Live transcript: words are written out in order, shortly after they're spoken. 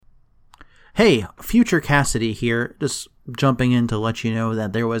Hey, Future Cassidy here, just jumping in to let you know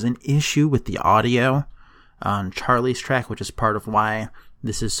that there was an issue with the audio on Charlie's track, which is part of why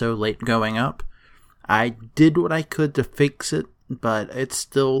this is so late going up. I did what I could to fix it, but it's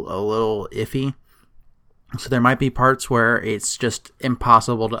still a little iffy. So there might be parts where it's just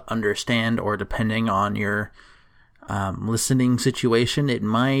impossible to understand, or depending on your listening situation, it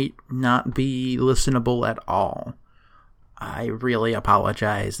might not be listenable at all. I really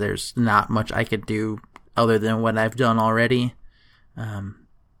apologize. There's not much I could do other than what I've done already.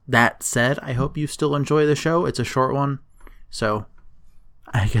 That said, I hope you still enjoy the show. It's a short one, so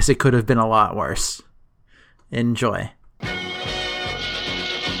I guess it could have been a lot worse. Enjoy.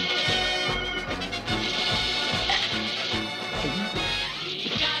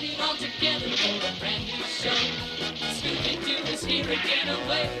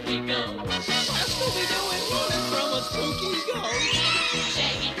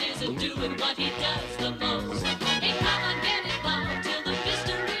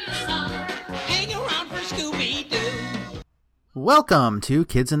 Welcome to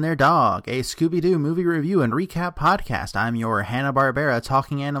Kids and Their Dog, a Scooby-Doo movie review and recap podcast. I'm your Hanna-Barbera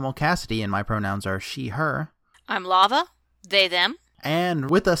talking animal Cassidy, and my pronouns are she, her. I'm Lava, they, them. And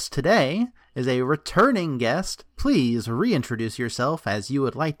with us today is a returning guest. Please reintroduce yourself as you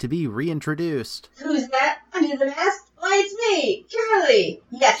would like to be reintroduced. Who's that under the mask? Why, it's me, Charlie.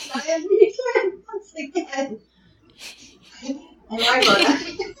 Yes, I am me again, once again. And my brother.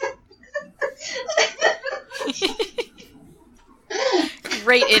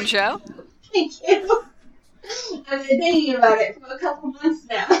 Great intro. Thank you. I've been thinking about it for a couple months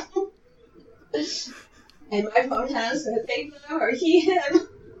now. And my pronouns are they, them, or he, him.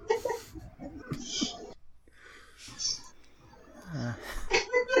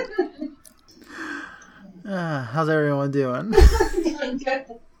 How's everyone doing? Doing good.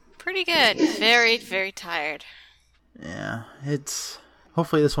 Pretty good. Very, very tired. Yeah, it's...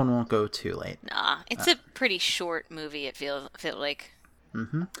 Hopefully this one won't go too late. Nah, it's a pretty short movie, it feel like.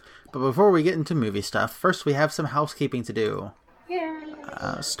 Mm-hmm. But before we get into movie stuff, first we have some housekeeping to do.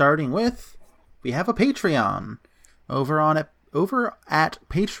 Yeah. Starting with, we have a Patreon over at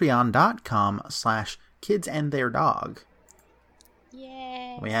patreon.com/kidsandtheirdog.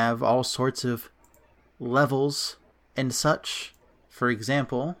 Yay. We have all sorts of levels and such. For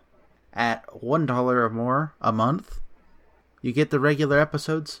example, at $1 or more a month, you get the regular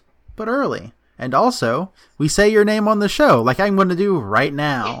episodes, but early. And also, we say your name on the show, like I'm going to do right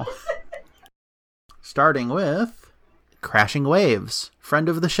now. Starting with Crashing Waves, friend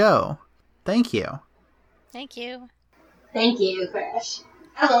of the show. Thank you. Thank you. Thank you, Crash.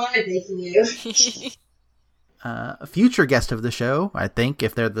 I don't know why I'm thanking you. A future guest of the show, I think,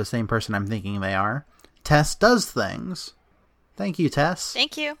 if they're the same person I'm thinking they are, Tess Does Things. Thank you, Tess.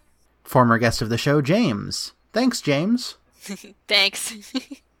 Thank you. Former guest of the show, James. Thanks, James. Thanks.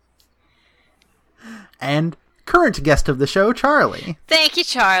 And current guest of the show, Charlie. Thank you,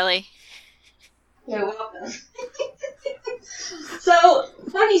 Charlie. You're welcome. So,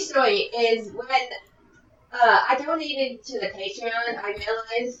 funny story is when I donated to the Patreon, I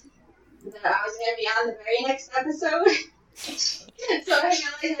realized that I was going to be on the very next episode. So I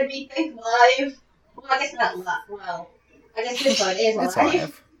realized I'd be Think Live. Well, I guess not live. Well, I guess this one is It's live.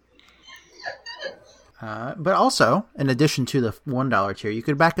 live. But also, in addition to the $1 tier, you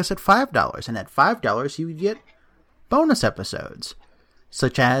could back us at $5. And at $5, you would get bonus episodes.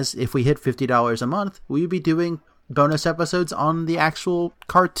 Such as, if we hit $50 a month, we would be doing bonus episodes on the actual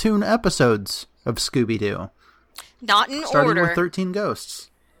cartoon episodes of Scooby-Doo. Not in starting order. with 13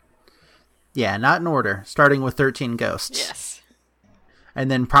 Ghosts. Yeah, not in order. Starting with 13 Ghosts. Yes. And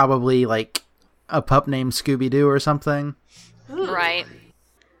then probably, like, a pup named Scooby-Doo or something. Right.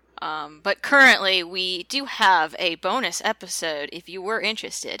 But currently, we do have a bonus episode if you were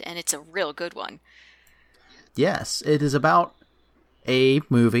interested, and it's a real good one. Yes, it is about a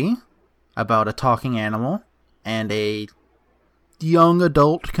movie about a talking animal and a young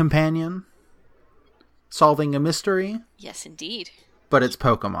adult companion solving a mystery. Yes, indeed. But it's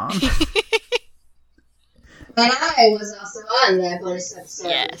Pokemon. And I was also on that bonus episode.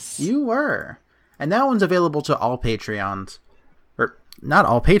 Yes. You were. And that one's available to all Patreons. Or, not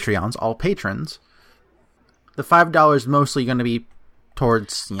all Patreons, all patrons. The $5 is mostly going to be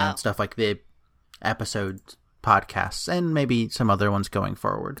towards, stuff like the episode podcasts and maybe some other ones going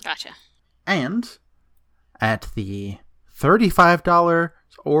forward. Gotcha. And at the $35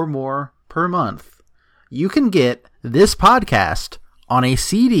 or more per month, you can get this podcast on a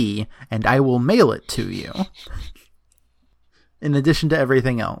CD and I will mail it to you. In addition to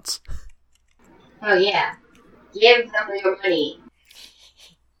everything else. Oh yeah. Give them your money.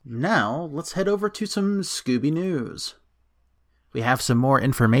 Now, let's head over to some Scooby News. We have some more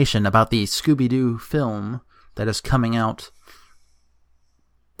information about the Scooby-Doo film that is coming out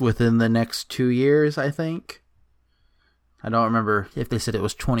within the next 2 years, I think. I don't remember if they said it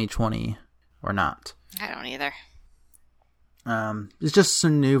was 2020 or not. I don't either. It's just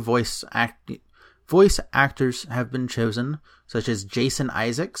some new voice actors have been chosen, such as Jason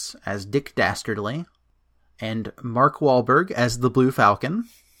Isaacs as Dick Dastardly, and Mark Wahlberg as the Blue Falcon,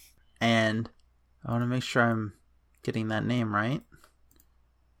 and I want to make sure I'm getting that name right.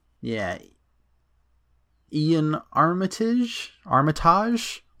 Yeah. Ian Armitage,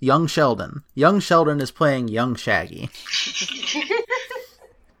 Young Sheldon. Young Sheldon is playing Young Shaggy.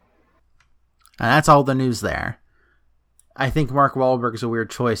 And that's all the news there. I think Mark Wahlberg is a weird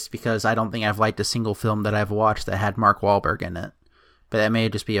choice because I don't think I've liked a single film that I've watched that had Mark Wahlberg in it. But that may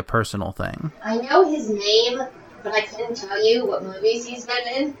just be a personal thing. I know his name, but I couldn't tell you what movies he's been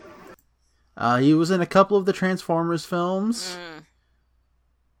in. He was in a couple of the Transformers films.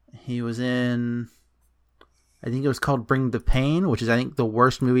 He was in, I think it was called Bring the Pain, which is, I think, the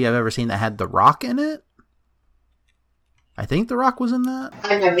worst movie I've ever seen that had The Rock in it. I think The Rock was in that.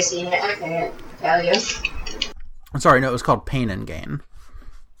 I've never seen it. I can't tell you. I'm sorry, no, it was called Pain and Gain.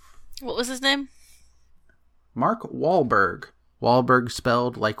 What was his name? Mark Wahlberg. Wahlberg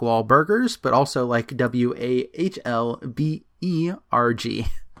spelled like Wahlburgers, but also like Wahlberg.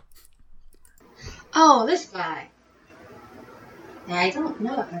 Oh, this guy. Yeah, I don't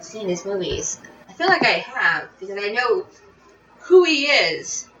know if I've seen his movies. I feel like I have, because I know who he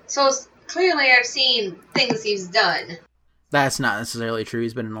is. So clearly I've seen things he's done. That's not necessarily true.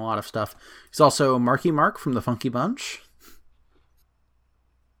 He's been in a lot of stuff. He's also Marky Mark from the Funky Bunch.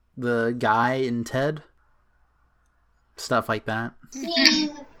 The guy in Ted. Stuff like that.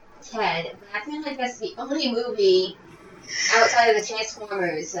 Seen Ted, but I feel like that's the only movie outside of the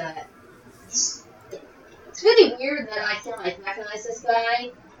Transformers. It's really weird that I can recognize this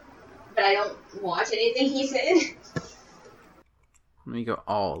guy, but I don't watch anything he's in. Let me go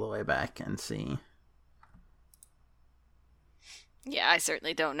all the way back and see. Yeah, I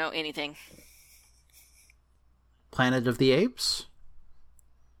certainly don't know anything. Planet of the Apes.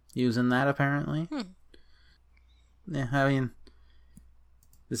 Using that, apparently. Yeah, I mean,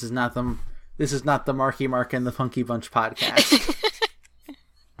 this is not the Marky Mark and the Funky Bunch podcast.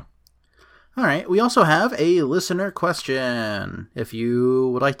 Alright, we also have a listener question. If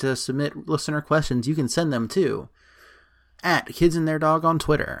you would like to submit listener questions, you can send them to @KidsAndTheirDog on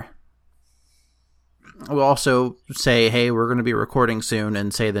Twitter. We'll also say, hey, we're going to be recording soon,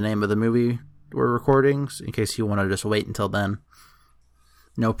 and say the name of the movie we're recording, in case you want to just wait until then.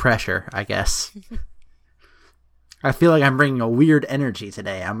 No pressure, I guess. I feel like I'm bringing a weird energy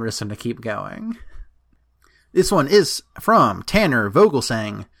today. I'm just going to keep going. This one is from Tanner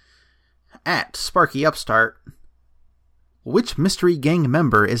Vogelsang @SparkyUpstart. Which Mystery Gang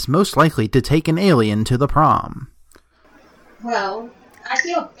member is most likely to take an alien to the prom? Well, I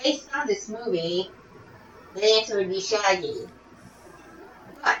feel based on this movie, the answer would be Shaggy.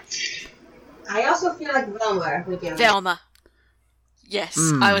 But I also feel like Velma would do it. Velma. Yes,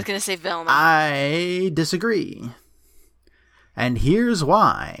 I was going to say Velma. I disagree. And here's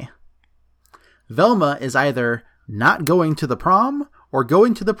why. Velma is either not going to the prom or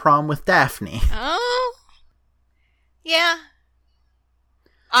going to the prom with Daphne. Oh? Yeah.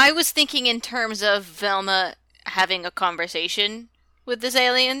 I was thinking in terms of Velma having a conversation with this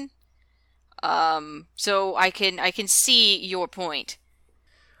alien. So I can see your point.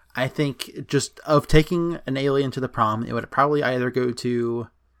 I think just of taking an alien to the prom, it would probably either go to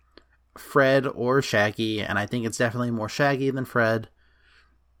Fred or Shaggy, and I think it's definitely more Shaggy than Fred,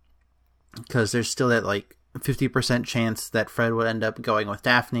 because there's still that 50% chance that Fred would end up going with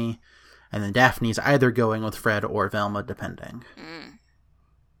Daphne, and then Daphne's either going with Fred or Velma, depending.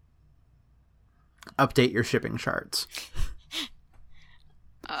 Update your shipping charts.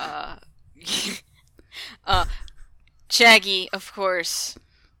 Shaggy, of course.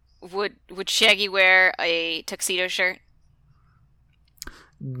 Would Shaggy wear a tuxedo shirt?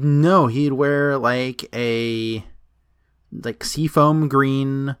 No, he'd wear a seafoam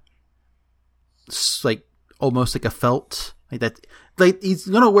green, almost like a felt, that. He's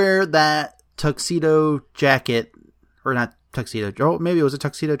gonna wear that tuxedo jacket, or not tuxedo. Oh, maybe it was a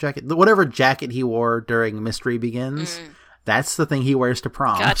tuxedo jacket. Whatever jacket he wore during Mystery Begins. That's the thing he wears to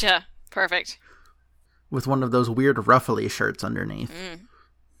prom. Gotcha. Perfect. With one of those weird ruffly shirts underneath.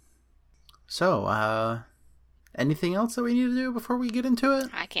 So, anything else that we need to do before we get into it?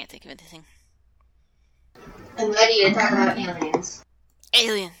 I can't think of anything. I'm ready to talk about aliens.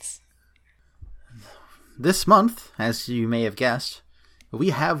 Aliens. This month, as you may have guessed, we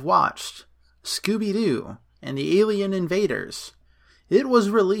have watched Scooby-Doo and the Alien Invaders. It was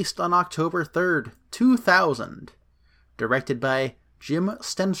released on October 3rd, 2000. Directed by Jim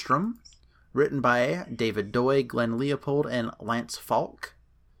Stenstrom. Written by David Doig, Glenn Leopold, and Lance Falk.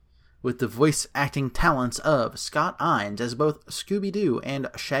 With the voice acting talents of Scott Innes as both Scooby-Doo and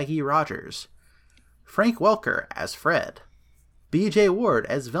Shaggy Rogers. Frank Welker as Fred. B.J. Ward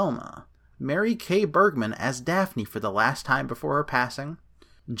as Velma. Mary Kay Bergman as Daphne for the last time before her passing.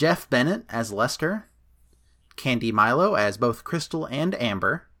 Jeff Bennett as Lester. Candy Milo as both Crystal and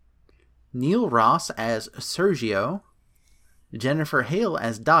Amber. Neil Ross as Sergio. Jennifer Hale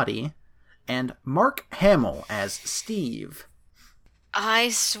as Dottie. And Mark Hamill as Steve. I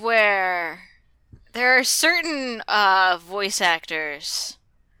swear, there are certain voice actors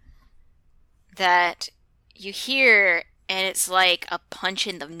that you hear and it's like a punch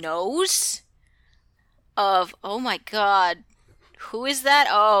in the nose of, oh my god, who is that?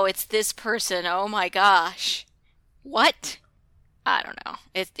 Oh, it's this person. Oh my gosh. What? I don't know.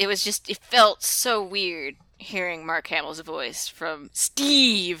 It was just, it felt so weird hearing Mark Hamill's voice from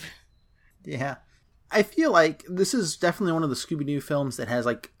Steve. Yeah. I feel like this is definitely one of the Scooby-Doo films that has,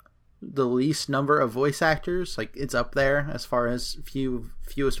 like, the least number of voice actors. Like, it's up there as far as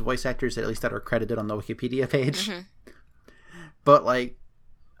fewest voice actors, at least that are credited on the Wikipedia page. Mm-hmm. But, like,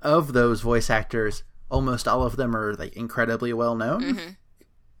 of those voice actors, almost all of them are, like, incredibly well known. Mm-hmm.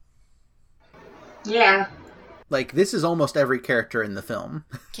 Yeah. Like, this is almost every character in the film.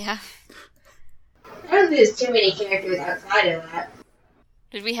 Yeah. I don't think there's too many characters outside of that.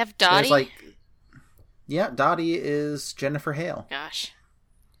 Did we have Dottie? There's, like... Yeah, Dottie is Jennifer Hale. Gosh.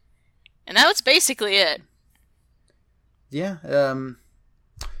 And that was basically it. Yeah.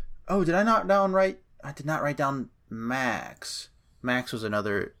 Oh, did I not down write... I did not write down Max. Max was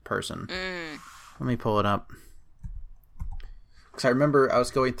another person. Let me pull it up. Because I remember I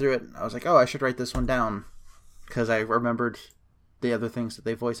was going through it, and I was like, oh, I should write this one down. Because I remembered the other things that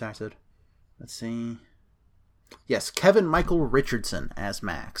they voice acted. Let's see. Yes, Kevin Michael Richardson as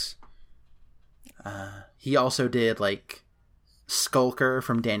Max. He also did, like, Skulker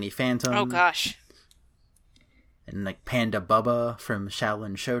from Danny Phantom. Oh, gosh. And, like, Panda Bubba from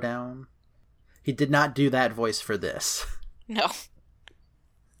Shaolin Showdown. He did not do that voice for this. No.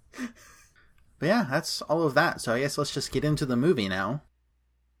 But yeah, that's all of that. So I guess let's just get into the movie now.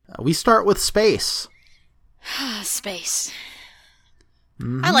 We start with space. Space.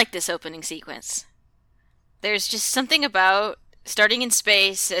 Mm-hmm. I like this opening sequence. There's just something about starting in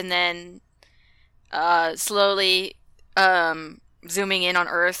space and then slowly zooming in on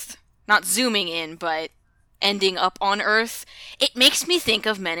Earth. Not zooming in, but ending up on Earth. It makes me think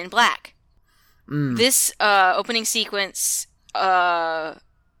of Men in Black. This opening sequence and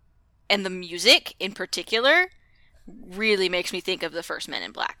the music in particular really makes me think of the first Men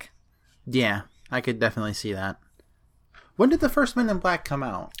in Black. Yeah, I could definitely see that. When did the first Men in Black come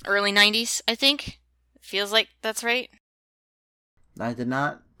out? Early 90s, I think. Feels like that's right. I did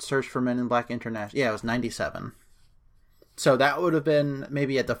not search for Men in Black International. Yeah, it was 97. So that would have been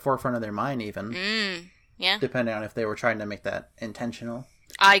maybe at the forefront of their mind even. Yeah. Depending on if they were trying to make that intentional.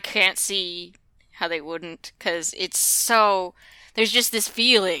 I can't see how they wouldn't, because it's so... There's just this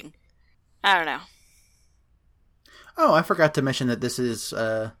feeling. I don't know. Oh, I forgot to mention that this is,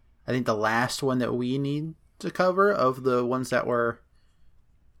 I think, the last one that we need to cover of the ones that were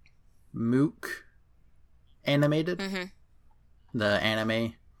Mook animated. Mm-hmm.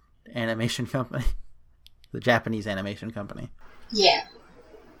 The animation company. The Japanese animation company. Yeah.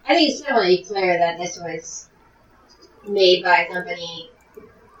 I think it's definitely clear that this was made by a company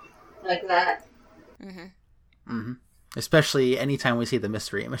like that. Mm-hmm. Mm-hmm. Especially anytime we see the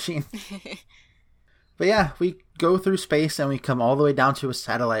Mystery Machine. But yeah, we go through space and we come all the way down to a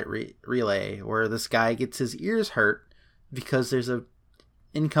satellite relay where this guy gets his ears hurt because there's a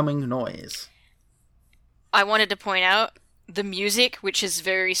incoming noise. I wanted to point out the music, which is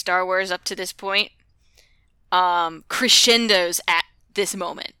very Star Wars up to this point, crescendos at this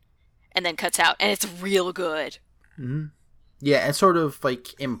moment and then cuts out, and it's real good. Mm-hmm. Yeah, it sort of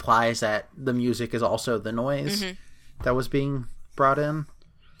like implies that the music is also the noise that was being brought in.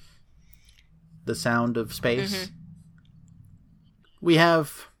 The sound of space. Mm-hmm. We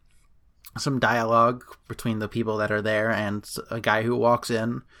have some dialogue between the people that are there and a guy who walks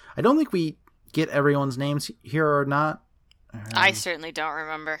in. I don't think we get everyone's names here or not. I certainly don't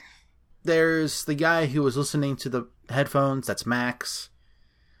remember. There's the guy who was listening to the headphones. That's Max.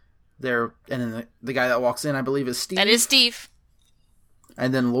 And then the guy that walks in, I believe, is Steve. That is Steve.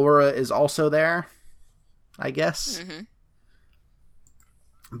 And then Laura is also there, I guess. Mm-hmm.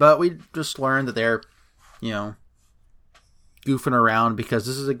 But we just learned that they're, goofing around because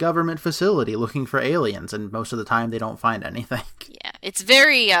this is a government facility looking for aliens, and most of the time they don't find anything. Yeah, it's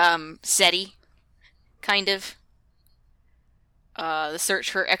very SETI, kind of. The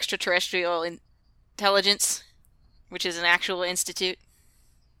search for extraterrestrial intelligence, which is an actual institute.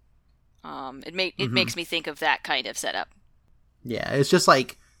 It makes me think of that kind of setup. Yeah, it's just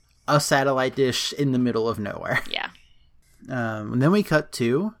like a satellite dish in the middle of nowhere. Yeah. And then we cut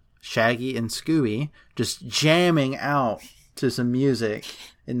to Shaggy and Scooby just jamming out to some music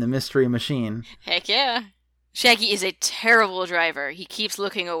in the Mystery Machine. Heck yeah. Shaggy is a terrible driver. He keeps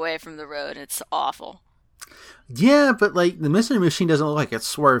looking away from the road. It's awful. Yeah, but like the Mystery Machine doesn't look like it's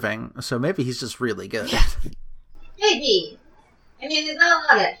swerving, so maybe he's just really good. Yeah. Maybe. I mean, there's not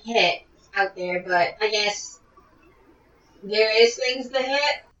a lot of hits out there, but I guess there is things to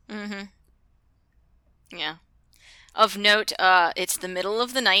hit. Mm-hmm. Yeah. Of note, it's the middle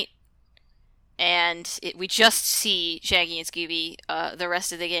of the night, and we just see Shaggy and Scooby. The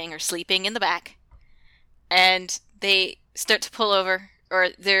rest of the gang are sleeping in the back, and they start to pull over, or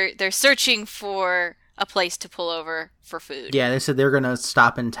they're searching for a place to pull over for food. Yeah, they said they're gonna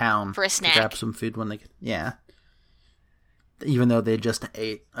stop in town for a snack, to grab some food when they get. Yeah. Even though they just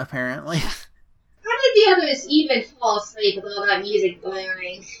ate, apparently. How did the others even fall asleep with all that music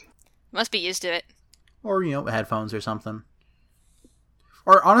blaring? Must be used to it. Or, headphones or something.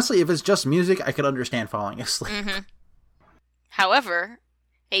 Or, honestly, if it's just music, I could understand falling asleep. Mm-hmm. However,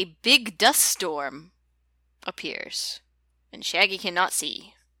 a big dust storm appears, and Shaggy cannot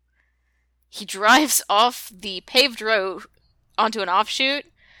see. He drives off the paved road onto an offshoot,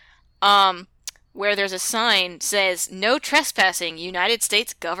 where there's a sign says, "No trespassing, United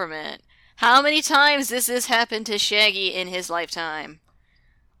States government." How many times does this happen to Shaggy in his lifetime?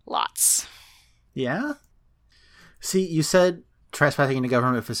 Lots. Yeah? See, you said trespassing in a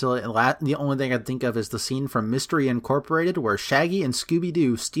government facility, and the only thing I can think of is the scene from Mystery Incorporated where Shaggy and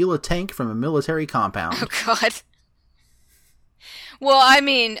Scooby-Doo steal a tank from a military compound. Oh, God. Well, I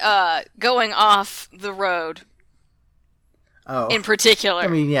mean, going off the road. Oh. In particular. I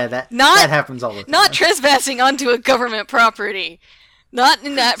mean, yeah, that happens all the time. Not trespassing onto a government property. Not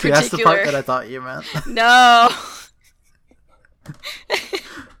in that particular... That's the part that I thought you meant. No.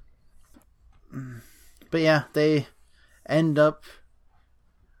 But yeah, they end up,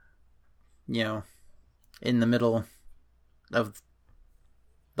 in the middle of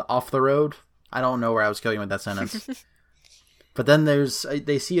the off the road. I don't know where I was going with that sentence. But then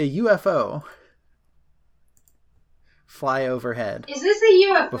they see a UFO fly overhead. Is this a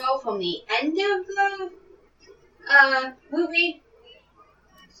UFO from the end of the movie?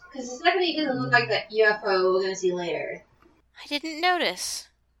 Because it definitely doesn't look like the UFO we're going to see later. I didn't notice.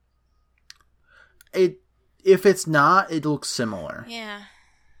 If it's not, it looks similar. Yeah.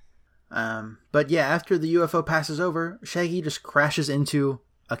 But yeah, after the UFO passes over, Shaggy just crashes into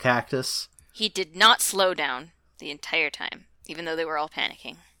a cactus. He did not slow down the entire time, even though they were all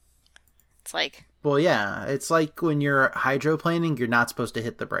panicking. It's like... Well, yeah, it's like when you're hydroplaning, you're not supposed to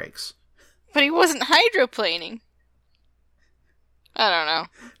hit the brakes. But he wasn't hydroplaning. I don't know.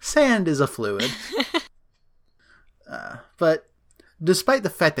 Sand is a fluid. But despite the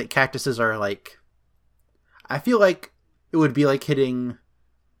fact that cactuses are like... I feel like it would be like hitting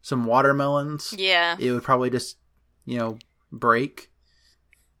some watermelons. Yeah. It would probably just, break.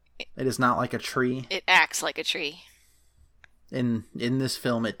 It is not like a tree. It acts like a tree. In this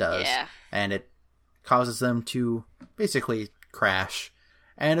film, it does. Yeah. And it causes them to basically crash.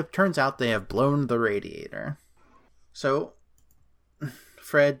 And it turns out they have blown the radiator. So,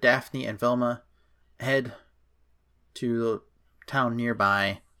 Fred, Daphne, and Velma head to the town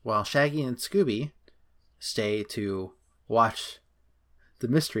nearby, while Shaggy and Scooby stay to watch the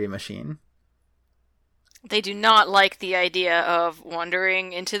Mystery Machine. They do not like the idea of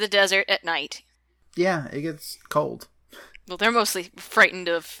wandering into the desert at night. Yeah, it gets cold. Well, they're mostly frightened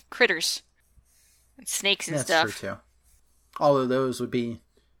of critters. And snakes and stuff. That's true, too. All of those would be...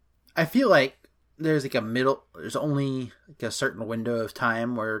 I feel like there's only like a certain window of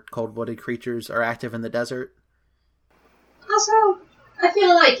time where cold-blooded creatures are active in the desert. Also, I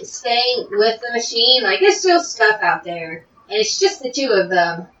feel like staying with the machine, there's still stuff out there. And it's just the two of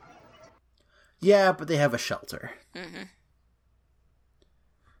them. Yeah, but they have a shelter. Mm-hmm.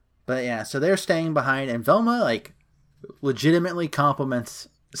 But yeah, so they're staying behind, and Velma, legitimately compliments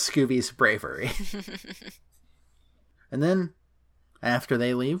Scooby's bravery. And then, after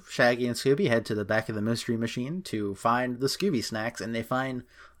they leave, Shaggy and Scooby head to the back of the Mystery Machine to find the Scooby snacks, and they find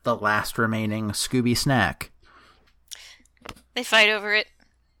the last remaining Scooby snack. They fight over it.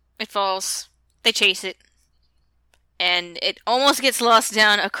 It falls. They chase it. And it almost gets lost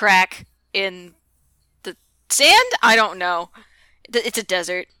down a crack in the Sand? I don't know. It's a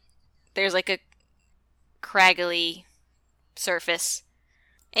desert. There's like a craggly surface.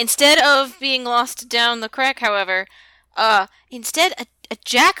 Instead of being lost down the crack, however, instead a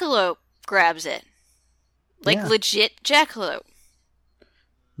jackalope grabs it. Like, Yeah. legit jackalope.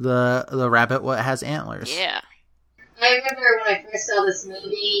 The rabbit what has antlers. Yeah. I remember when I first saw this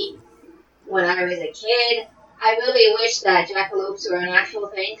movie when I was a kid, I really wish that jackalopes were an actual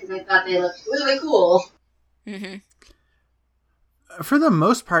thing because I thought they looked really cool. Mm-hmm. For the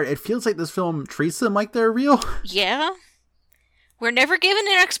most part, it feels like this film treats them like they're real. Yeah. We're never given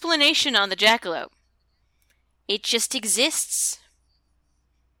an explanation on the jackalope. It just exists.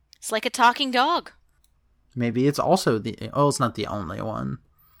 It's like a talking dog. Maybe it's also it's not the only one.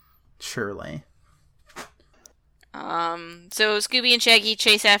 Surely. So Scooby and Shaggy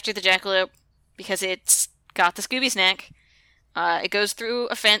chase after the jackalope because it's got the Scooby snack. It goes through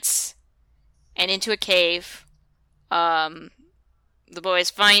a fence and into a cave. The boys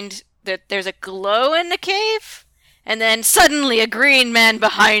find that there's a glow in the cave, and then suddenly a green man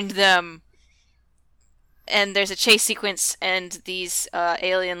behind them. And there's a chase sequence, and these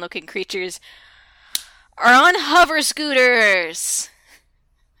alien-looking creatures are on hover scooters.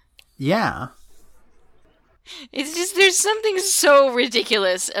 Yeah. It's just, there's something so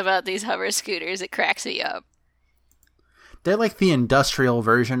ridiculous about these hover scooters, it cracks me up. They're like the industrial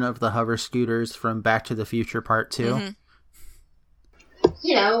version of the hover scooters from Back to the Future Part 2. Mm-hmm.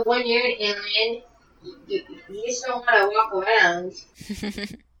 You know, when you're an alien, you just don't want to walk around.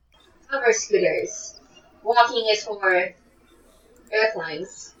 Hover scooters. Walking is for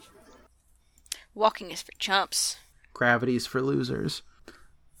earthlings. Walking is for chumps. Gravity's for losers.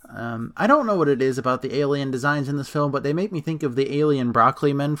 I don't know what it is about the alien designs in this film, but they make me think of the alien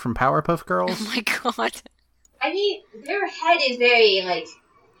broccoli men from Powerpuff Girls. Oh my god. I mean, their head is very, like,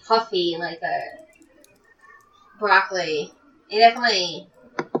 puffy, like a broccoli. It definitely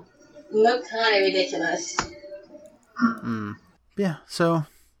looked kind of ridiculous. Yeah, so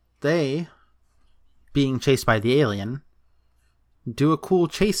they, being chased by the alien, do a cool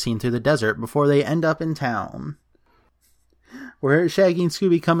chase scene through the desert before they end up in town. Where Shaggy and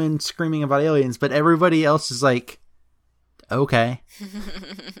Scooby come in screaming about aliens, but everybody else is like, okay.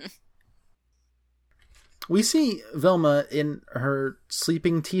 We see Velma in her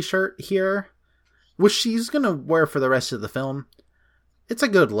sleeping t-shirt here, which she's going to wear for the rest of the film. It's a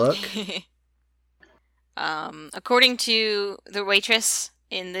good look. According to the waitress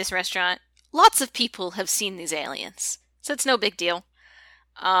in this restaurant, lots of people have seen these aliens, so it's no big deal.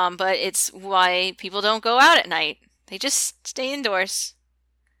 But it's why people don't go out at night. They just stay indoors.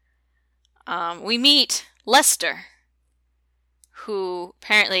 We meet Lester, who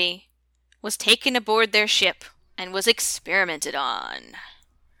apparently was taken aboard their ship and was experimented on.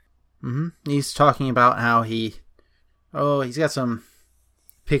 Mm-hmm. He's talking about how he's got some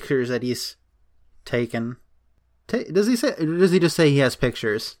pictures that he's taken. Does he say? Or does he just say he has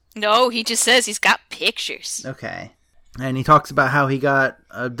pictures? No, he just says he's got pictures. Okay. And he talks about how he got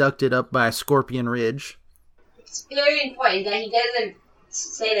abducted up by Scorpion Ridge. It's very important that he doesn't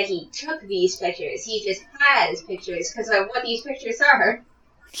say that he took these pictures. He just has pictures because of what these pictures are.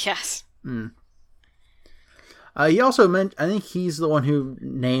 Yes. He also meant, I think he's the one who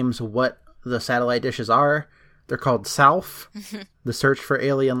names what the satellite dishes are. They're called SALF, the Search for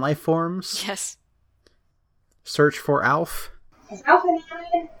Alien Life Forms. Yes. Search for Alf. Is Alpha an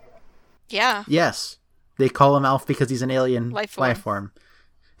alien? Yeah. Yes. They call him Alf because he's an alien Life form.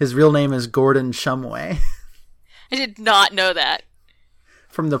 His real name is Gordon Shumway. I did not know that.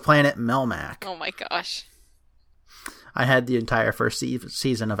 From the planet Melmac. Oh my gosh. I had the entire first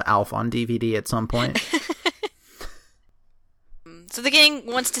season of Alf on DVD at some point. So the gang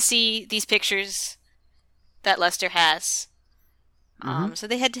wants to see these pictures that Lester has. So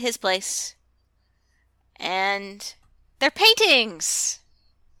they head to his place. And they're paintings!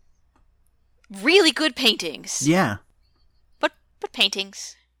 Really good paintings. Yeah. But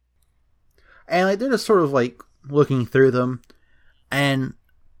paintings. And like they're just sort of like looking through them. And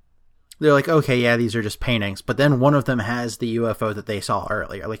they're like, okay, yeah, these are just paintings. But then one of them has the UFO that they saw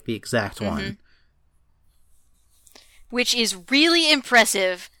earlier, like the exact one. Which is really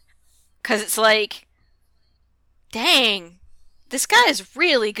impressive, because it's like, dang, this guy is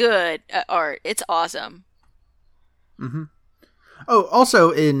really good at art. It's awesome. Oh,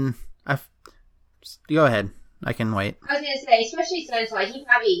 also go ahead. I can wait. I was gonna say, especially since like he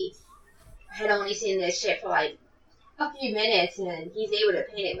probably had only seen this shit for like a few minutes, and he's able to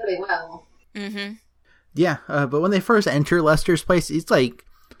paint it really well. Yeah, but when they first enter Lester's place, it's like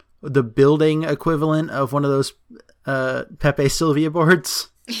the building equivalent of one of those Pepe Sylvia boards.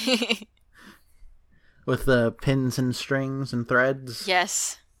 with the pins and strings and threads.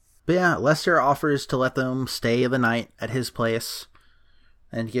 Yes. But yeah, Lester offers to let them stay the night at his place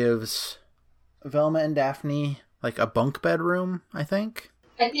and gives Velma and Daphne like a bunk bed room, I think.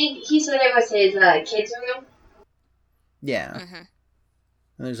 I think he said it was his kids' room. Yeah. Mm-hmm. And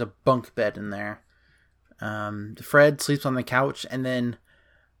there's a bunk bed in there. Fred sleeps on the couch, and then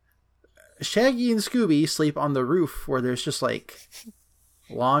Shaggy and Scooby sleep on the roof where there's just like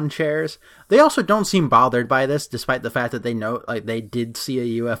lawn chairs. They also don't seem bothered by this, despite the fact that they know like they did see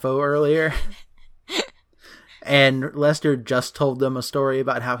a UFO earlier. And Lester just told them a story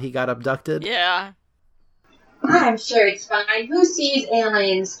about how he got abducted. Yeah. I'm sure it's fine. Who sees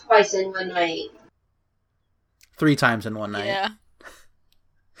aliens twice in one night? 3 times in one night. Yeah.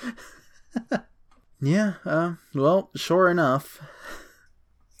 Yeah, well, sure enough.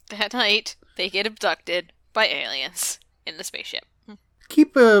 That night, they get abducted by aliens in the spaceship.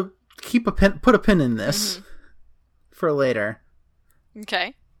 Put a pin in this for later.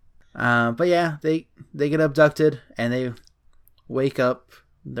 Okay. But yeah, they get abducted and they wake up.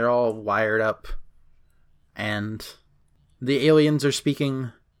 They're all wired up, and the aliens are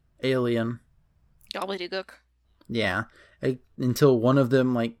speaking alien. Gobbledygook. Yeah, until one of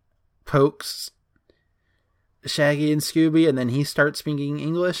them like pokes Shaggy and Scooby, and then he starts speaking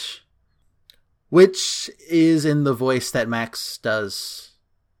English, which is in the voice that Max does,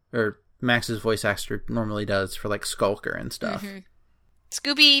 or Max's voice actor normally does for like Skulker and stuff. Mm-hmm.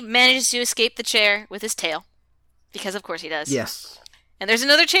 Scooby manages to escape the chair with his tail, because of course he does. Yes. And there's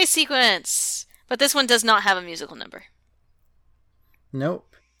another chase sequence, but this one does not have a musical number.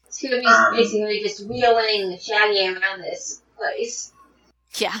 Nope. Scooby's basically just wheeling Shaggy around this place.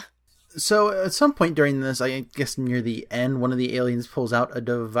 Yeah. So at some point during this, I guess near the end, one of the aliens pulls out a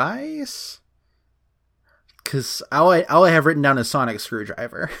device. Because all I have written down is sonic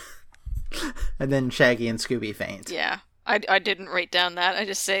screwdriver. And then Shaggy and Scooby faint. Yeah. I didn't write down that. I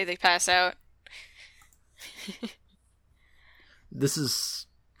just say they pass out. This is...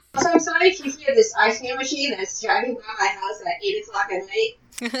 So I'm sorry if you hear this ice cream machine that's driving by my house at 8 o'clock at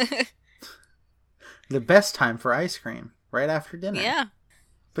night. the best time for ice cream. Right after dinner. Yeah.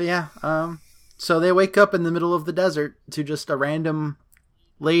 But yeah, so they wake up in the middle of the desert to just a random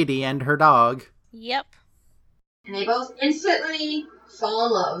lady and her dog. Yep. And they both instantly fall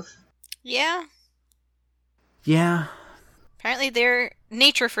in love. Yeah. Yeah. Apparently they're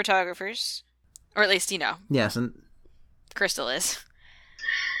nature photographers. Or at least, Yes, and... Crystal is.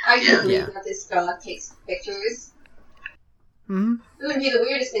 I can't believe that this dog takes pictures. Mm-hmm. It would be the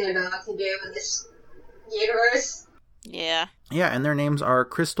weirdest thing a dog can do in this universe. Yeah. Yeah, and their names are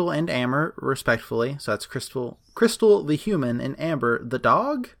Crystal and Amber, respectively. So that's Crystal the human, and Amber the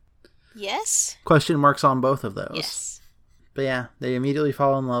dog? Yes? Question marks on both of those. Yes. But yeah, they immediately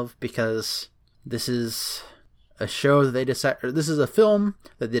fall in love because this is a show that this is a film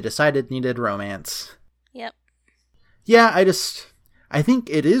that they decided needed romance. Yep. Yeah, I think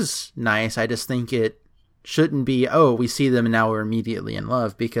it is nice. I just think it shouldn't be, we see them and now we're immediately in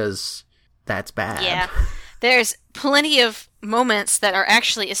love, because that's bad. Yeah. There's plenty of moments that are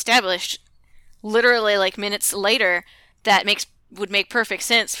actually established literally like minutes later that would make perfect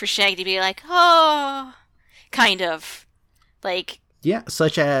sense for Shaggy to be like, oh, kind of. Like... Yeah,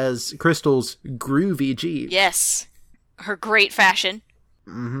 such as Crystal's groovy Jeep. Yes. Her great fashion.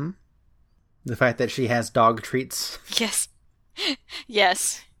 Mm-hmm. The fact that she has dog treats. Yes.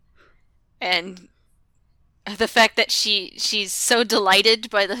 Yes. And the fact that she's so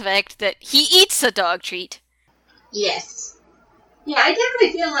delighted by the fact that he eats a dog treat. Yes. Yeah, I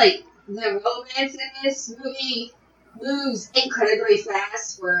definitely feel like the romance in this movie moves incredibly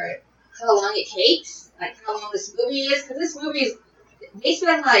fast for how long it takes. Like, how long this movie is. Because this movie is... They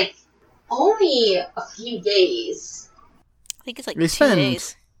spend, like, only a few days. I think it's like They 2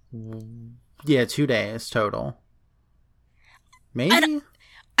 days. Yeah, 2 days total. Maybe?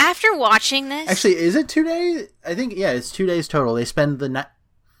 After watching this... Actually, is it 2 days? I think, yeah, it's 2 days total. They spend the night...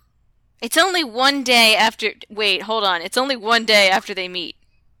 It's only 1 day after... Wait, hold on. It's only 1 day after they meet.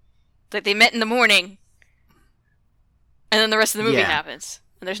 Like, they met in the morning, and then the rest of the movie happens.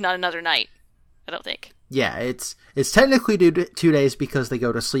 And there's not another night, I don't think. Yeah, it's technically 2 days because they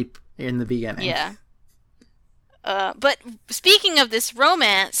go to sleep in the beginning. Yeah. But speaking of this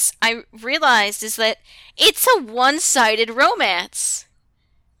romance, I realized is that it's a one-sided romance.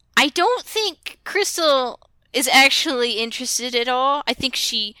 I don't think Crystal is actually interested at all. I think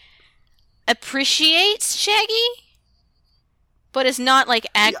she appreciates Shaggy, but is not, like,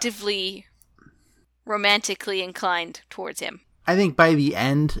 actively romantically inclined towards him. I think by the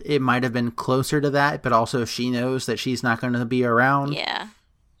end, it might have been closer to that, but also she knows that she's not going to be around. Yeah.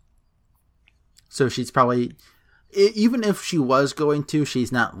 So she's probably, even if she was going to, she's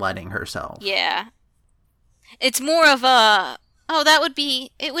not letting herself. Yeah. It's more of a, oh, it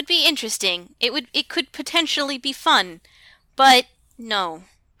would be interesting. It could potentially be fun. But no,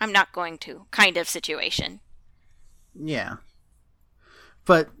 I'm not going to kind of situation. Yeah.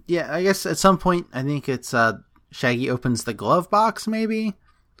 But, yeah, I guess at some point, I think it's Shaggy opens the glove box, maybe?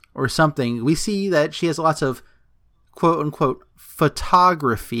 Or something. We see that she has lots of quote-unquote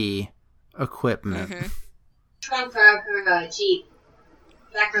photography equipment. Mm-hmm. Trunk of her Jeep.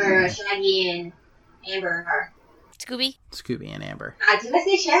 Back where Shaggy and Amber are. Scooby? Scooby and Amber. Did I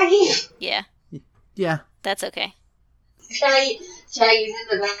say Shaggy? Yeah. Yeah. That's okay. Shaggy's in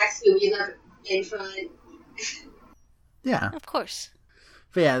the back, Scooby's up in front. Yeah. Of course.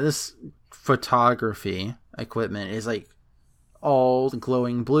 But yeah, this photography equipment is like all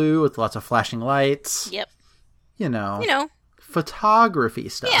glowing blue with lots of flashing lights. Yep. You know. Photography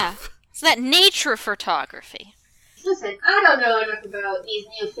stuff. Yeah. It's that nature photography. Listen, I don't know enough about these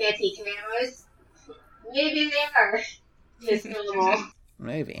new fancy cameras. Maybe they are just normal.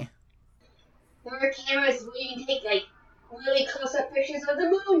 Maybe. There are cameras where you can take, like, really close-up pictures of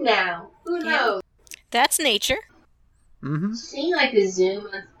the moon now. Who knows? That's nature. Mm-hmm. Seeing, like, the zoom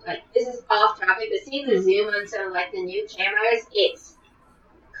on, like, this is off topic, but seeing the zoom on some of, like, the new cameras, it's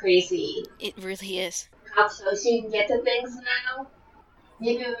crazy. It really is. How close you can get to things now.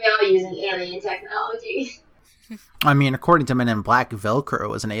 Maybe we're all using alien technology. I mean, according to Men in Black,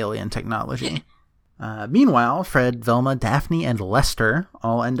 Velcro is an alien technology. Meanwhile, Fred, Velma, Daphne, and Lester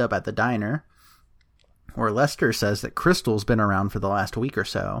all end up at the diner, where Lester says that Crystal's been around for the last week or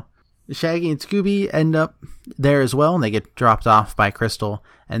so. Shaggy and Scooby end up there as well, and they get dropped off by Crystal,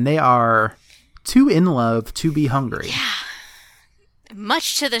 and they are too in love to be hungry. Yeah.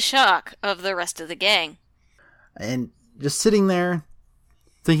 Much to the shock of the rest of the gang. And just sitting there,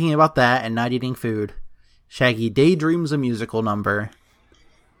 thinking about that and not eating food, Shaggy daydreams a musical number.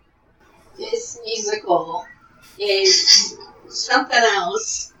 This musical is something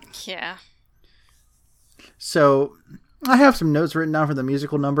else. Yeah. So, I have some notes written down for the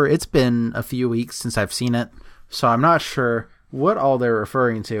musical number. It's been a few weeks since I've seen it, so I'm not sure what all they're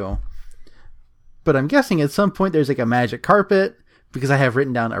referring to. But I'm guessing at some point there's like a magic carpet, because I have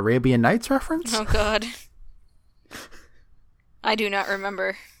written down Arabian Nights reference. Oh, God. I do not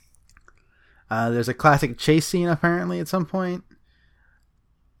remember. There's a classic chase scene, apparently, at some point.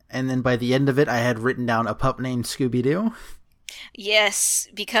 And then by the end of it, I had written down a pup named Scooby-Doo. Yes,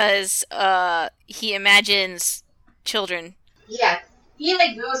 because he imagines children. Yeah, he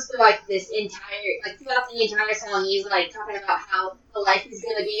like goes through like this entire, like throughout the entire song, he's like talking about how the life is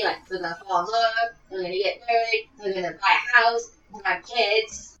gonna be, like they're gonna fall in love, they're gonna get married, they're gonna buy a house, they're gonna have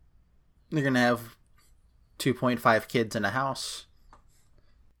kids. They're gonna have 2.5 kids in a house.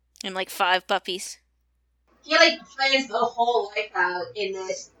 And like 5 puppies. He like plans the whole life out in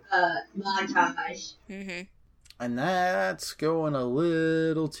this montage. Mm-hmm. And that's going a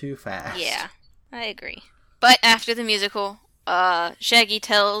little too fast. Yeah, I agree. But after the musical, Shaggy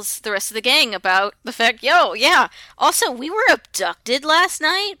tells the rest of the gang about the fact, also, we were abducted last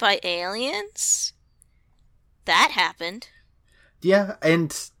night by aliens. That happened. Yeah,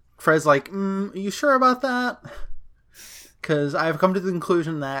 and Fred's like, are you sure about that? Because I've come to the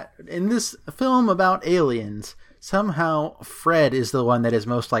conclusion that in this film about aliens, somehow Fred is the one that is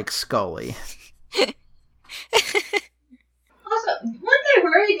most like Scully. Also, weren't they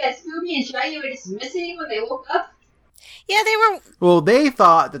worried that Scooby and Shaggy were just missing when they woke up? Yeah, they were... Well, they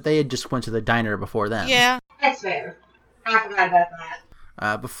thought that they had just went to the diner before them. Yeah. That's fair. I forgot about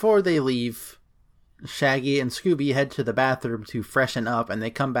that. Before they leave, Shaggy and Scooby head to the bathroom to freshen up, and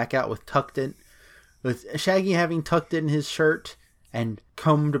they come back out with Shaggy having tucked in his shirt and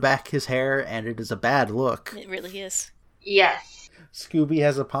combed back his hair, and it is a bad look. It really is. Yes. Scooby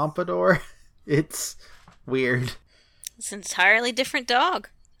has a pompadour. It's weird. It's an entirely different dog.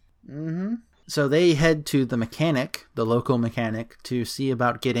 Mm-hmm. So they head to the mechanic, the local mechanic, to see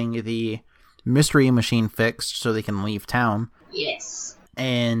about getting the mystery machine fixed so they can leave town. Yes.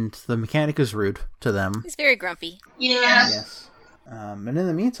 And the mechanic is rude to them. He's very grumpy. Yeah. Yes. And in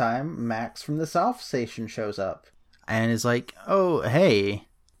the meantime, Max from the South Station shows up and is like, "Oh, hey,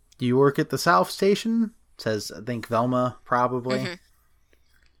 do you work at the South Station?" Says, I think Velma, probably. Mm-hmm.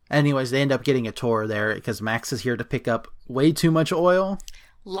 Anyways, they end up getting a tour there because Max is here to pick up way too much oil.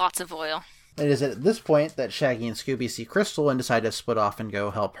 Lots of oil. It is at this point that Shaggy and Scooby see Crystal and decide to split off and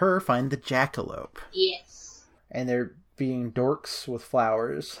go help her find the jackalope. Yes. And they're being dorks with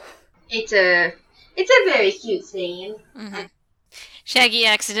flowers. It's a very cute scene. Mm-hmm. Shaggy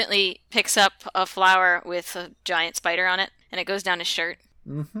accidentally picks up a flower with a giant spider on it, and it goes down his shirt.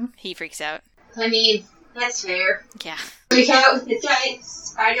 Mm-hmm. He freaks out. I mean, that's fair. Yeah. Freak out with the giant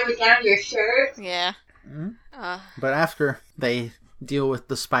spider down your shirt. Yeah. But after they deal with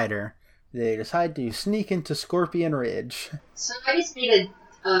the spider, they decide to sneak into Scorpion Ridge. So I just made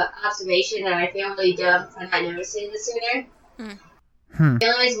an observation that I feel really dumb for not noticing this sooner. I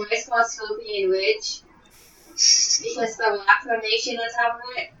realized why it's called Scorpion Ridge. Because the rock formation on top of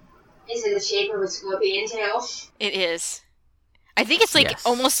it is in the shape of a scorpion tail. It is. I think it's like Yes.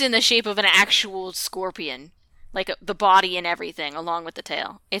 almost in the shape of an actual scorpion. Like the body and everything, along with the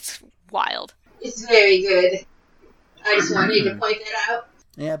tail. It's wild. It's very good. I just wanted to point that out.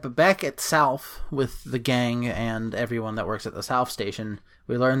 Yeah, but back at South with the gang and everyone that works at the South Station,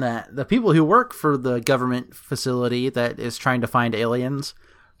 we learn that the people who work for the government facility that is trying to find aliens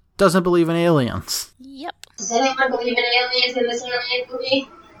doesn't believe in aliens. Yep. Does anyone believe in aliens in this alien movie?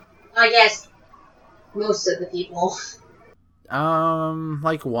 I guess most of the people.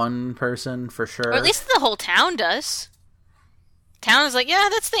 Like one person for sure. Or at least the whole town does. Town is like, yeah,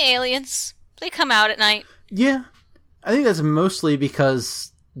 that's the aliens. They come out at night. Yeah. I think that's mostly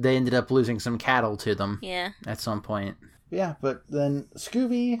because they ended up losing some cattle to them Yeah. at some point. Yeah, but then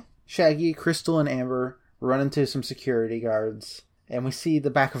Scooby, Shaggy, Crystal, and Amber run into some security guards. And we see the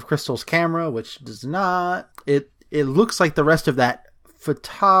back of Crystal's camera, which does not... It looks like the rest of that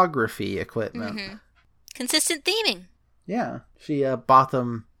photography equipment. Mm-hmm. Consistent theming. Yeah, she bought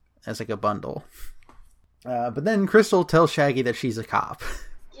them as like a bundle. But then Crystal tells Shaggy that she's a cop.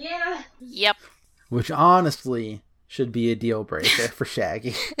 Yeah. Yep. Which honestly should be a deal breaker for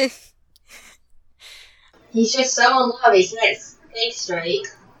Shaggy. He's just so in love, he's not think straight.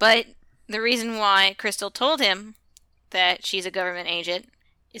 But the reason why Crystal told him that she's a government agent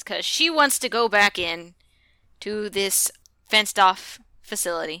is because she wants to go back in to this fenced-off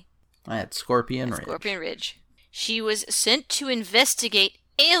facility At Scorpion Ridge. Scorpion Ridge. She was sent to investigate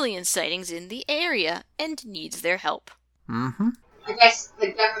alien sightings in the area and needs their help. Mm-hmm. I guess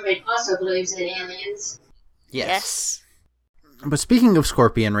the government also believes in aliens. Yes. But speaking of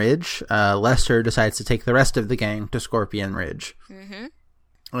Scorpion Ridge, Lester decides to take the rest of the gang to Scorpion Ridge. Mm-hmm.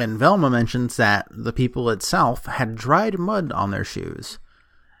 And Velma mentions that the people at South had dried mud on their shoes,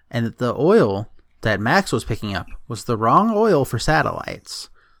 and that the oil that Max was picking up was the wrong oil for satellites.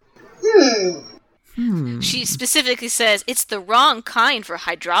 She specifically says it's the wrong kind for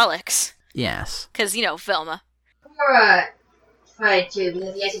hydraulics. Yes. Because, Velma. Or, tried to,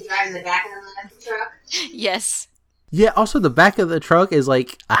 because he has to drive in the back of the truck. Yes. Yeah, also the back of the truck is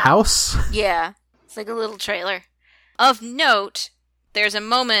like a house. Yeah. It's like a little trailer. Of note, there's a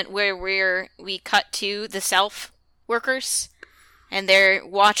moment where we cut to the South workers, and they're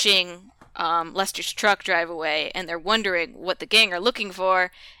watching Lester's truck drive away, and they're wondering what the gang are looking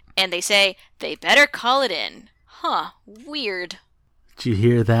for, and they say, they better call it in. Huh. Weird. Did you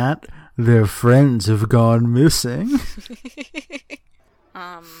hear that? Their friends have gone missing.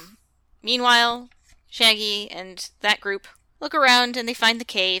 Meanwhile, Shaggy and that group look around, and they find the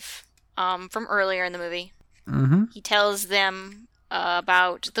cave from earlier in the movie. Mm-hmm. He tells them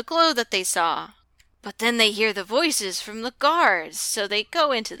about the glow that they saw. But then they hear the voices from the guards, so they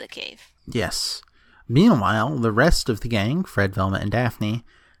go into the cave. Yes. Meanwhile, the rest of the gang, Fred, Velma, and Daphne,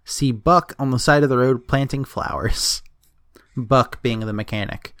 see Buck on the side of the road planting flowers. Buck being the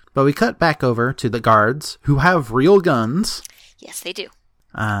mechanic. But we cut back over to the guards, who have real guns. Yes, they do.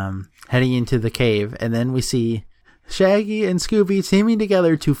 Heading into the cave, and then we see Shaggy and Scooby teaming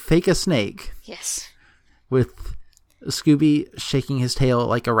together to fake a snake. Yes. With Scooby shaking his tail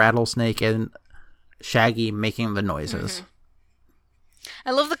like a rattlesnake and Shaggy making the noises. Mm-hmm.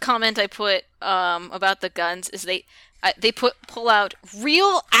 I love the comment I put about the guns, is they pull out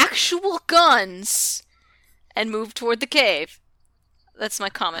real, actual guns and move toward the cave. That's my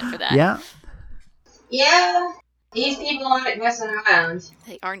comment for that. Yeah. Yeah, these people aren't messing around.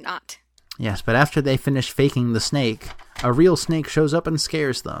 They are not. Yes, but after they finish faking the snake, a real snake shows up and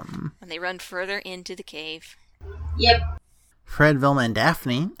scares them. And they run further into the cave. Yep. Fred, Velma, and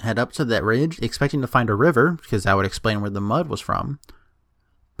Daphne head up to that ridge, expecting to find a river, because that would explain where the mud was from.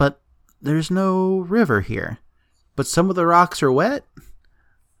 But there's no river here. But some of the rocks are wet,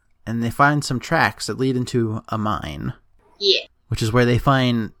 and they find some tracks that lead into a mine. Yeah. Which is where they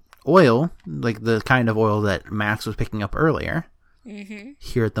find oil, like the kind of oil that Max was picking up earlier,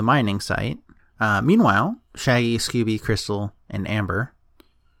 here at the mining site. Meanwhile, Shaggy, Scooby, Crystal, and Amber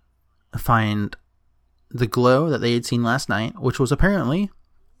find the glow that they had seen last night, which was apparently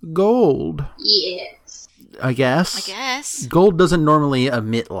gold. Yes. I guess. I guess. Gold doesn't normally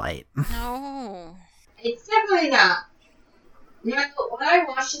emit light. No. It's definitely not. Now, when I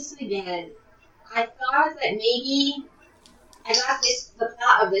watched this again, I thought that maybe I got the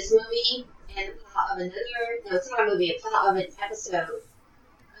plot of this movie and the plot of another. No, it's not a movie. A plot of an episode.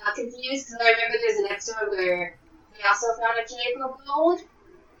 Confused because I remember there's an episode where they also found a cave of gold,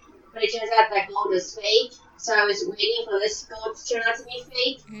 but it turns out that gold was fake. So I was waiting for this gold to turn out to be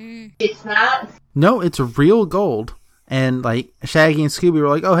fake. It's not. No, it's real gold. And, like, Shaggy and Scooby were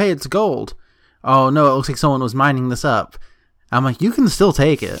like, oh, hey, it's gold. Oh, no, it looks like someone was mining this up. I'm like, you can still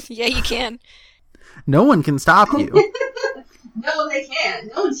take it. Yeah, you can. No one can stop you. No, they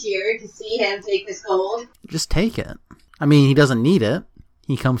can't. No one's here to see him take this gold. Just take it. I mean, he doesn't need it.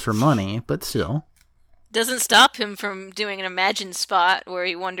 He comes for money, but still. Doesn't stop him from doing an imagined spot where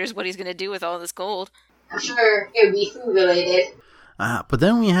he wonders what he's going to do with all this gold. I'm sure it would be food related. But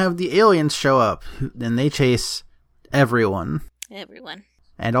then we have the aliens show up, and they chase everyone. Everyone.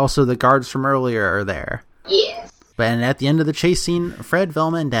 And also the guards from earlier are there. Yes. And at the end of the chase scene, Fred,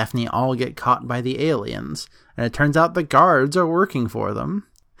 Velma, and Daphne all get caught by the aliens. And it turns out the guards are working for them.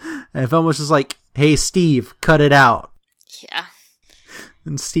 And Velma's just like, hey, Steve, cut it out. Yeah.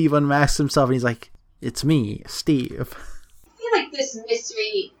 And Steve unmasks himself and he's like, it's me, Steve. I feel like this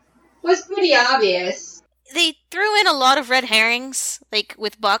mystery was pretty obvious. They threw in a lot of red herrings, like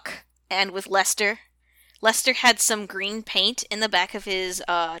with Buck and with Lester. Lester had some green paint in the back of his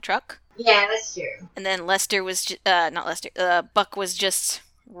truck. Yeah, that's true. And then Lester was, Buck was just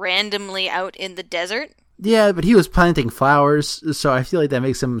randomly out in the desert. Yeah, but he was planting flowers, so I feel like that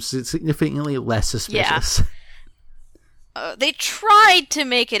makes him significantly less suspicious. Yeah. They tried to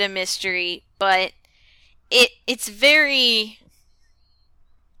make it a mystery, but it's very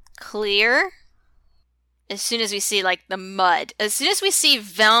clear as soon as we see, like, the mud. As soon as we see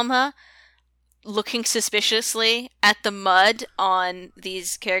Velma looking suspiciously at the mud on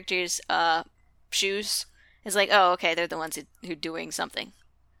these characters' shoes, it's like, oh, okay, they're the ones who are doing something.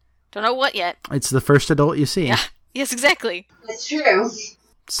 Don't know what yet. It's the first adult you see. Yeah. Yes, exactly. That's true.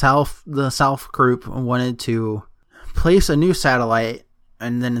 The South group wanted to place a new satellite,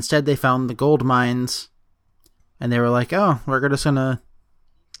 and then instead they found the gold mines, and they were like, oh, we're just gonna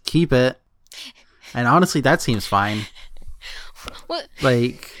keep it. And honestly, that seems fine. What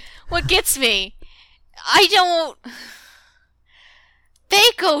gets me, they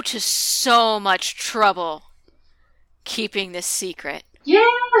go to so much trouble keeping this secret. Yeah.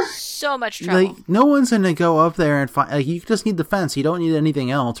 So much trouble. Like, no one's gonna go up there and find, like, you just need the fence, you don't need anything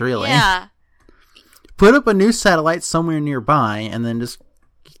else, really. Yeah. Put up a new satellite somewhere nearby, and then just...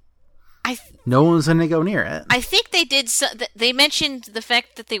 no one's gonna go near it. I think they did... they mentioned the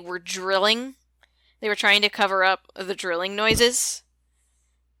fact that they were drilling. They were trying to cover up the drilling noises.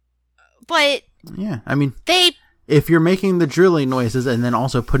 But... yeah, I mean... if you're making the drilling noises and then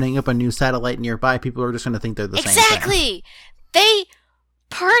also putting up a new satellite nearby, people are just gonna think they're the same thing. Exactly! They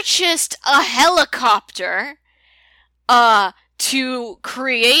purchased a helicopter to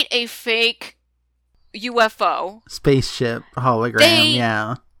create a fake UFO. Spaceship hologram,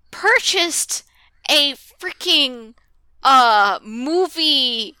 yeah. Purchased a freaking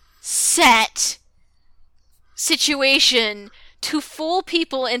movie set situation to fool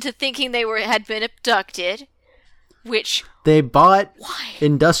people into thinking they had been abducted, which... they bought why?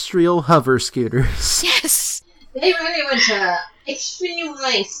 Industrial hover scooters. Yes! They really went to extreme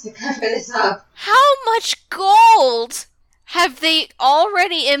lengths to cover this up. How much gold have they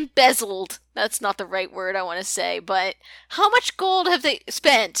already embezzled? That's not the right word I want to say, but how much gold have they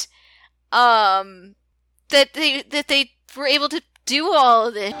spent that they were able to do all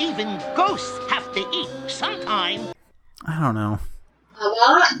of this? Even ghosts have to eat sometime. I don't know. A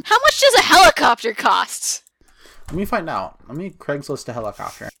lot? How much does a helicopter cost? Let me find out. Let me Craigslist a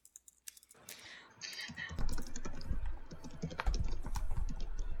helicopter.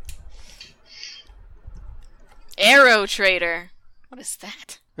 Aero Trader. What is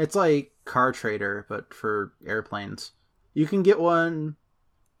that? It's like Car Trader, but for airplanes. You can get one,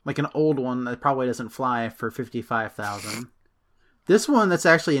 like an old one that probably doesn't fly, for $55,000. This one that's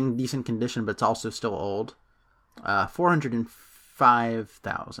actually in decent condition, but it's also still old,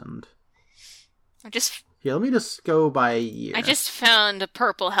 $405,000. Here, let me just go by year. I just found a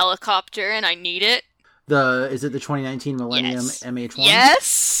purple helicopter and I need it. Is it the 2019 Millennium Yes. MH1?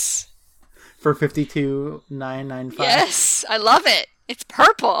 Yes! For $52,995. Yes! I love it! It's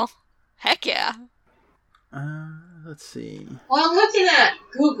purple! Heck yeah. Let's see. Well, I'm looking at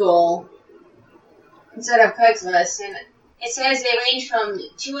Google instead of Craigslist, and it says they range from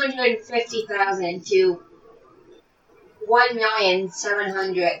 $250,000 to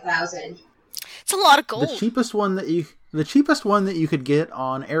 $1,700,000. It's a lot of gold. The cheapest one that you could get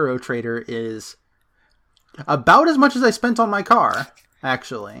on Aero Trader is about as much as I spent on my car,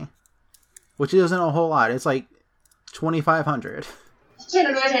 actually, which isn't a whole lot. It's like $2,500. can't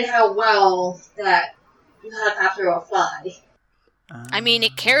imagine how well that helicopter will fly. I mean,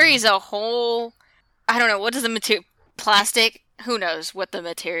 it carries a whole... I don't know, what is the material? Plastic? Who knows what the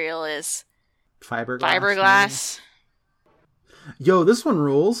material is? Fiberglass. Fiberglass. Yo, this one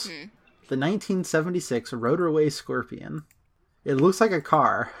rules. The 1976 Rotorway Scorpion. It looks like a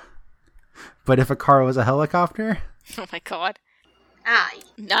car. But if a car was a helicopter... Oh my god. Aye.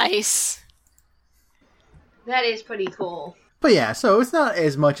 Nice. That is pretty cool. But yeah, so it's not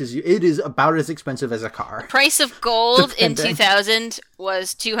as much as you... It is about as expensive as a car. Price of gold in Depending. 2000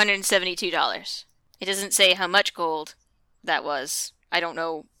 was $272. It doesn't say how much gold that was. I don't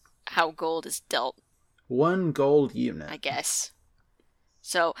know how gold is dealt, 1 gold unit. I guess.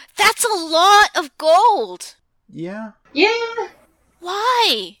 So, that's a lot of gold! Yeah. Yeah.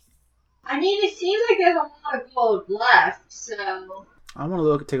 Why? I mean, it seems like there's a lot of gold left, so... I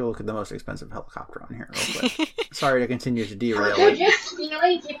want to take a look at the most expensive helicopter on here real quick. Sorry to continue to derail. They're just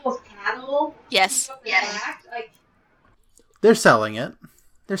stealing people's cattle? Yes. Yes. Like, They're selling it.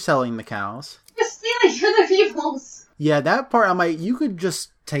 They're selling the cows. they're stealing other people's... Yeah, that part, I'm like, you could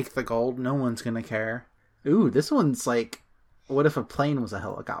just take the gold. No one's gonna care. Ooh, this one's like, what if a plane was a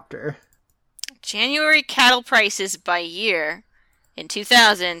helicopter? January cattle prices by year in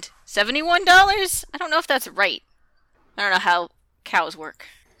 2000, $71? I don't know if that's right. I don't know how cows work.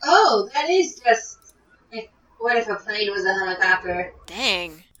 Oh, that is just... Like, what if a plane was a helicopter?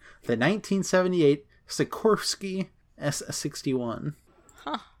 Dang. The 1978 Sikorsky S-61.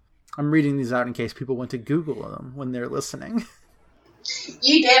 Huh. I'm reading these out in case people want to Google them when they're listening.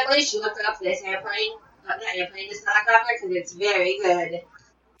 You definitely should look up this airplane. Not airplane, this helicopter, because it's very good.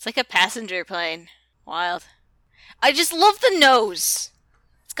 It's like a passenger plane. Wild. I just love the nose.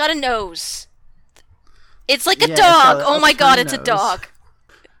 It's got a nose. It's like a Yeah, it's dog. got Oh my god, turned it's a nose. dog.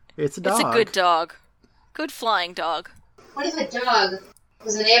 It's a dog. It's a good dog. Good flying dog. What if a dog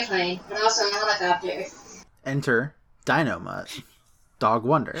was an airplane, but also a helicopter? Enter Dino-Mutt. Dog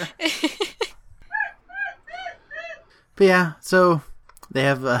Wonder. But yeah, so they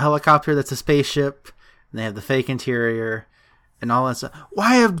have a helicopter that's a spaceship, and they have the fake interior, and all that stuff.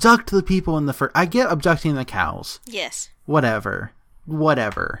 Why abduct the people in the first... I get abducting the cows. Yes. Whatever.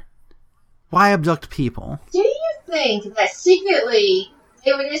 Why abduct people? Do you think that secretly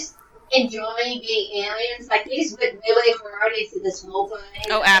they were just enjoying being aliens? Like, they just went really hard into this whole thing?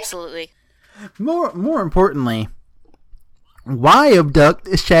 Oh, absolutely. More importantly, why abduct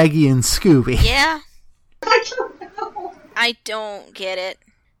Shaggy and Scooby? Yeah, I don't know. I don't get it.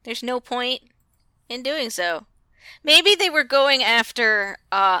 There's no point in doing so. Maybe they were going after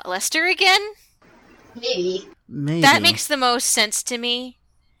Lester again? Maybe. Maybe. That makes the most sense to me.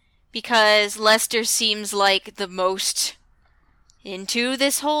 Because Lester seems like the most into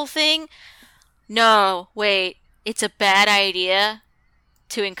this whole thing. No, wait. It's a bad idea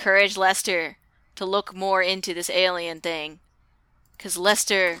to encourage Lester to look more into this alien thing. Because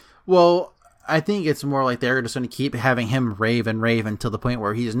Lester... Well, I think it's more like they're just going to keep having him rave and rave until the point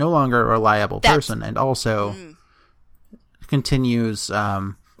where he's no longer a reliable person, and also continues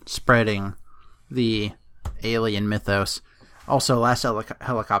spreading the alien mythos. Also, last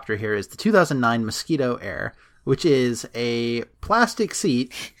helicopter here is the 2009 Mosquito Air, which is a plastic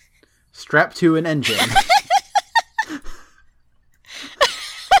seat strapped to an engine.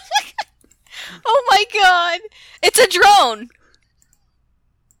 Oh my god! It's a drone!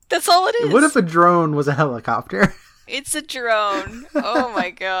 That's all it is. What if a drone was a helicopter? It's a drone. Oh my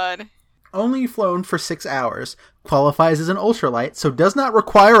god. Only flown for 6 hours. Qualifies as an ultralight, so does not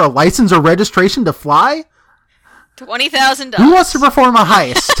require a license or registration to fly? $20,000. Who wants to perform a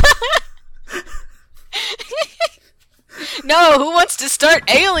heist? No, who wants to start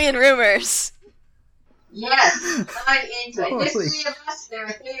alien rumors? Yes, I'm into it. There's Holy- 3 of us, there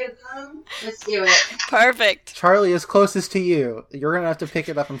are 3 of them. Let's do it. Perfect. Charlie is closest to you. You're going to have to pick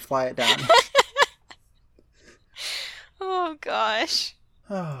it up and fly it down. Oh gosh.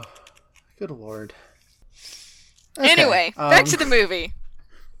 Oh, good lord. Okay, Anyway, back to the movie.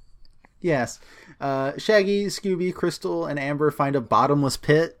 Yes. Shaggy, Scooby, Crystal, and Amber find a bottomless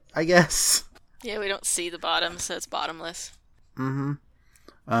pit, I guess. Yeah, we don't see the bottom, so it's bottomless. Mm-hmm.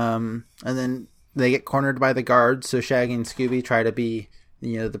 And then they get cornered by the guards, so Shaggy and Scooby try to be,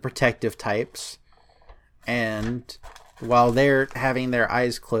 the protective types. And while they're having their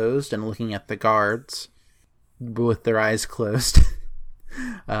eyes closed and looking at the guards with their eyes closed,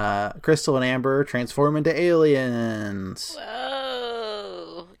 Crystal and Amber transform into aliens.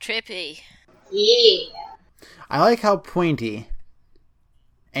 Whoa, trippy. Yeah. I like how pointy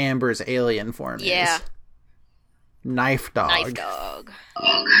Amber's alien form Yeah. is. Knife dog. Knife dog.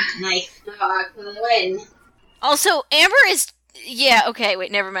 Nice dog for the win. Also, Amber is Yeah, okay,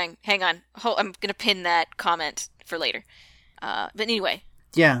 wait, never mind. Hang on. I'm gonna pin that comment for later. But anyway.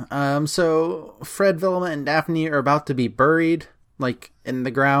 Yeah, so Fred, Velma, and Daphne are about to be buried, like, in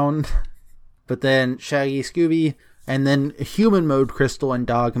the ground. But then Shaggy, Scooby, and then human mode Crystal and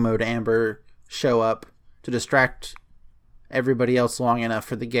dog mode Amber show up to distract everybody else long enough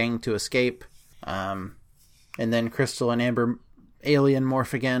for the gang to escape. And then Crystal and Amber alien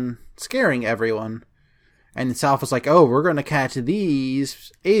morph again, scaring everyone. And South is like, oh, we're going to catch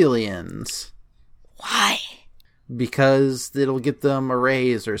these aliens. Why? Because it'll get them a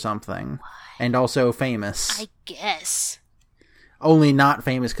raise or something. Why? And also famous. I guess. Only not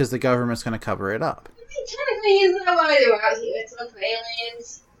famous because the government's going to cover it up. Technically, is that why they were out here? It's not for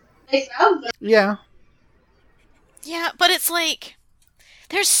aliens. They found them. Yeah. Yeah, but it's like,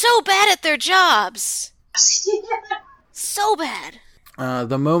 they're so bad at their jobs. So bad.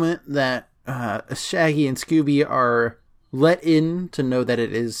 The moment that Shaggy and Scooby are let in to know that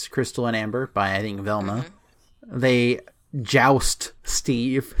it is Crystal and Amber by, I think, Velma, they joust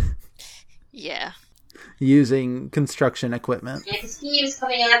Steve. Yeah. Using construction equipment. And Steve's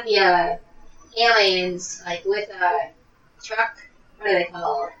coming at the aliens, like, with a truck. What do they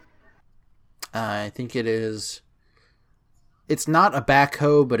call it? I think it is... It's not a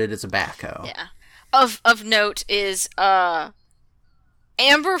backhoe, but it is a backhoe. Yeah. Of note is, Amber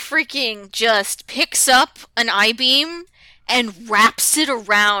freaking just picks up an I-beam and wraps it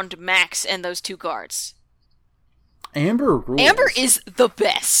around Max and those two guards. Amber rules. Amber is the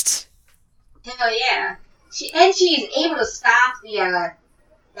best. Hell yeah. She's able to stop the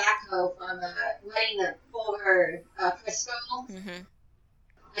backhoe from letting the over Crystal. Mm-hmm.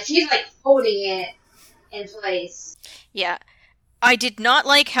 And she's like holding it in place. Yeah. I did not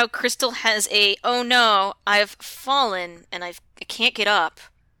like how Crystal has a, oh no, I've fallen and I can't get up.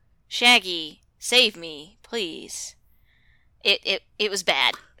 Shaggy, save me, please. It was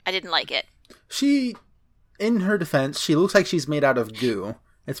bad. I didn't like it. She, in her defense, she looks like she's made out of goo.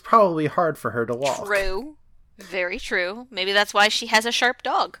 It's probably hard for her to walk. True. Very true. Maybe that's why she has a sharp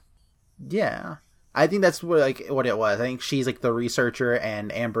dog. Yeah. I think that's what it was. I think she's like the researcher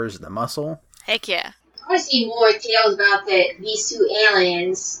and Amber's the muscle. Heck yeah. I want to see more tales about these two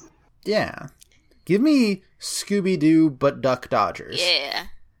aliens. Yeah. Give me Scooby-Doo but Duck Dodgers.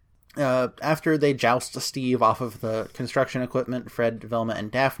 Yeah. After they joust Steve off of the construction equipment, Fred, Velma,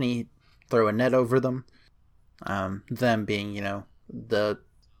 and Daphne throw a net over them. Them being, the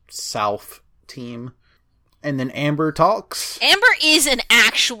South team. And then Amber talks. Amber is an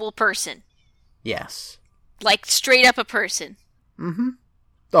actual person. Yes. Like, straight up a person. Mm-hmm.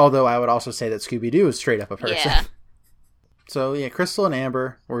 Although I would also say that Scooby-Doo is straight up a person. Yeah. So, yeah, Crystal and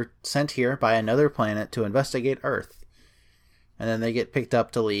Amber were sent here by another planet to investigate Earth. And then they get picked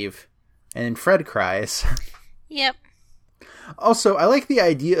up to leave. And then Fred cries. Yep. Also, I like the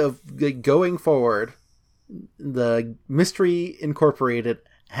idea of going forward, the Mystery Incorporated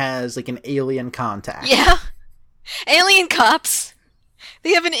has like an alien contact. Yeah. Alien cops.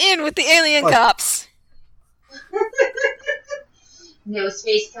 They have an in with the alien cops. No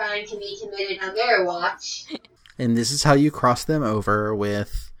space crime can be committed on their watch. And this is how you cross them over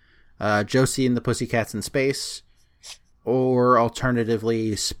with Josie and the Pussycats in Space, or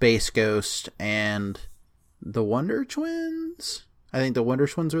alternatively Space Ghost and the Wonder Twins? I think the Wonder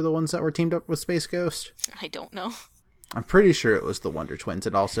Twins are the ones that were teamed up with Space Ghost. I don't know. I'm pretty sure it was the Wonder Twins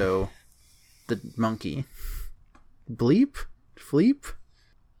and also the monkey. Bleep? Fleep?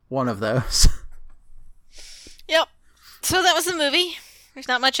 One of those. Yep. So that was the movie. There's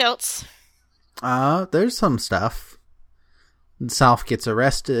not much else. There's some stuff. South gets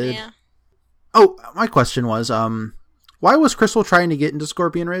arrested. Yeah. Oh, my question was, why was Crystal trying to get into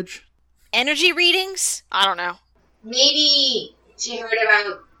Scorpion Ridge? Energy readings? I don't know. Maybe she heard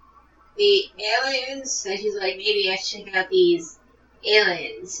about the aliens, and she's like, maybe I should check out these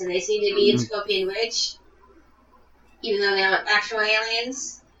aliens. And they seem to be in Scorpion Ridge, even though they're not actual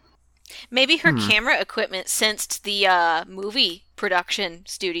aliens. Maybe her camera equipment sensed the movie production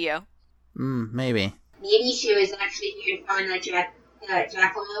studio. Maybe. Maybe she was actually here to find that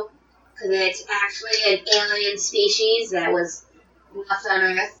jackalope, because it's actually an alien species that was left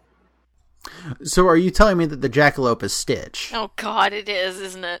on Earth. So are you telling me that the jackalope is Stitch? Oh god, it is,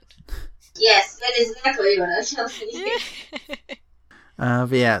 isn't it? Yes, that is exactly what I'm telling you.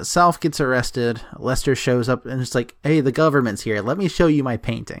 But yeah, South gets arrested. Lester shows up and it's like, hey, the government's here. Let me show you my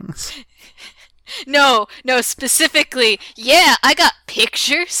paintings. No, specifically, yeah, I got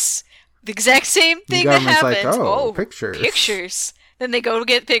pictures. The exact same thing that happens. Like, oh, pictures. Pictures. Then they go to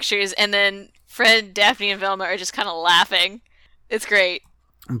get pictures, and then Fred, Daphne, and Velma are just kind of laughing. It's great.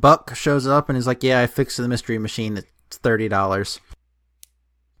 Buck shows up and is like, yeah, I fixed the mystery machine. It's $30,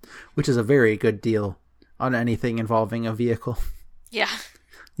 which is a very good deal on anything involving a vehicle. Yeah.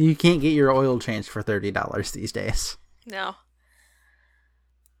 You can't get your oil changed for $30 these days. No.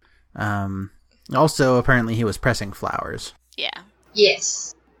 Also, apparently he was pressing flowers. Yeah.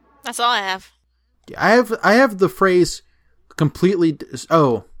 Yes. That's all I have. I have the phrase completely...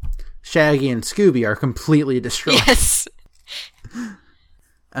 Shaggy and Scooby are completely destroyed. Yes.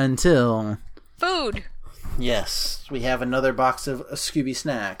 Until... Food. Yes, we have another box of Scooby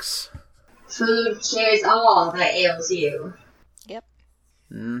snacks. Food cures all that ails you. Yep.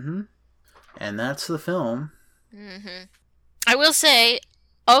 Mm-hmm. And that's the film. Mm-hmm. I will say,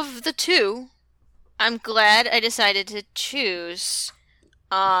 of the two, I'm glad I decided to choose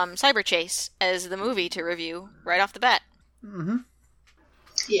Cyber Chase as the movie to review right off the bat. Mm-hmm.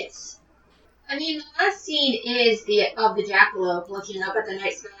 Yes. I mean, the last scene is of the jackalope looking up at the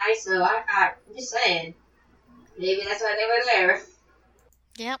night sky, so I'm just saying. Maybe that's why they were there.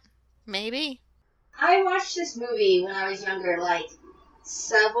 Yep. Maybe. I watched this movie when I was younger, like,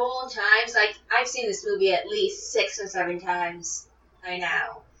 several times. Like, I've seen this movie at least 6 or 7 times by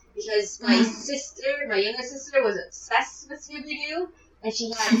now. Because my younger sister, was obsessed with Scooby-Doo, and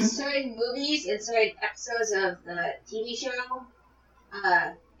she had certain movies and certain episodes of the TV show.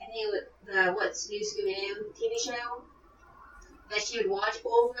 I think it was the What's New Scooby-Doo TV show that she would watch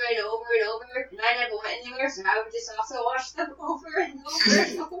over and over and over, and I never went anywhere, so I would just also watch them over and over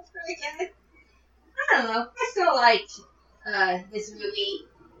and over again. I don't know. I still liked this movie,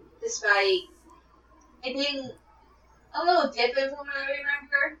 despite it being a little different from what I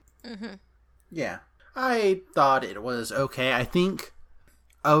remember. Mm-hmm. Yeah. I thought it was okay. I think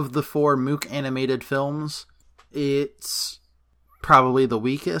of the 4 Mook animated films, it's probably the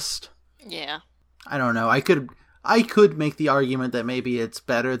weakest. Yeah. I don't know. I could make the argument that maybe it's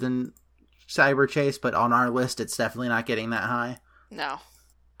better than Cyber Chase, but on our list, it's definitely not getting that high. No.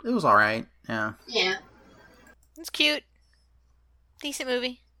 It was alright, yeah. Yeah. It's cute. Decent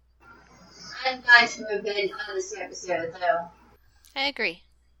movie. I'm glad to have been on this episode, though. I agree.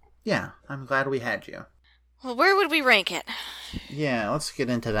 Yeah, I'm glad we had you. Well, where would we rank it? Yeah, let's get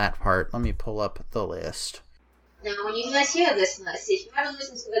into that part. Let me pull up the list. Now, when you guys hear this list, if you haven't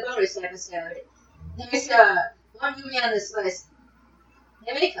listened to the bonus episode, there's one movie on this list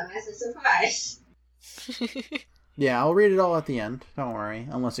that may come as a surprise. Yeah, I'll read it all at the end. Don't worry,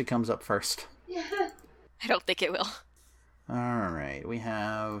 unless it comes up first. I don't think it will. Alright, we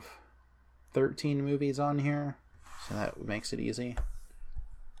have 13 movies on here, so that makes it easy.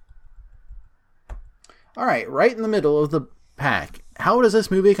 Alright, right in the middle of the pack. How does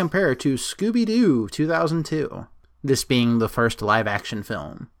this movie compare to Scooby-Doo 2002? This being the first live-action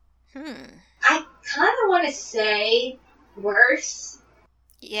film. I kind of want to say worse.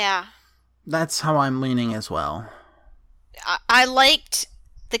 Yeah. That's how I'm leaning as well. I liked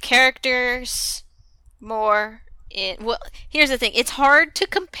the characters more. Well, here's the thing. It's hard to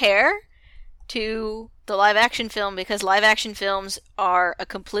compare to the live-action film because live-action films are a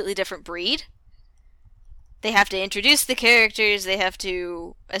completely different breed. They have to introduce the characters, they have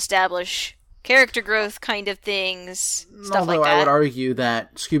to establish character growth kind of things, stuff like that. Although I would argue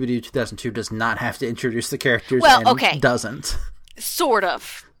that Scooby-Doo 2002 does not have to introduce the characters and doesn't. Sort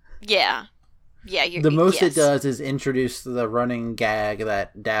of. Yeah. Yeah, the most it does is introduce the running gag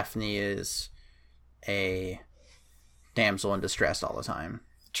that Daphne is a damsel in distress all the time.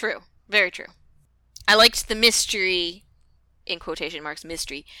 True. Very true. I liked the mystery, in quotation marks,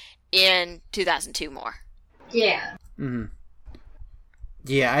 mystery, in 2002 more. Yeah. Mm-hmm.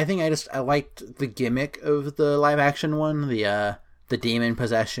 Yeah, I think I liked the gimmick of the live action one, the demon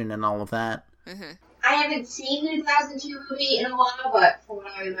possession and all of that. Mm-hmm. I haven't seen the 2002 movie in a while, but from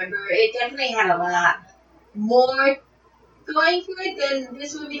what I remember, it definitely had a lot more going for it than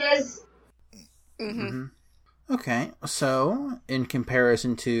this movie does. Mm-hmm. Mm-hmm. Okay, so in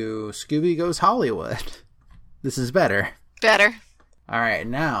comparison to Scooby Goes Hollywood, this is better. Better. Alright,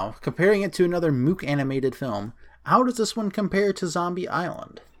 now, comparing it to another Mook animated film, how does this one compare to Zombie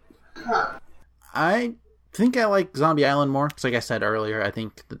Island? I think I like Zombie Island more, because like I said earlier, I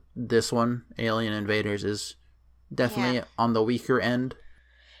think this one, Alien Invaders, is definitely on the weaker end.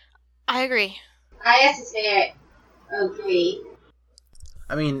 I agree. I have to say I agree.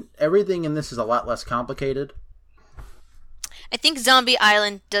 I mean, everything in this is a lot less complicated. I think Zombie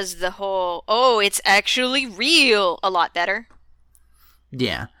Island does the whole, it's actually real, a lot better.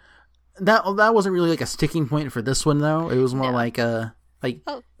 Yeah. That wasn't really like a sticking point for this one, though. It was more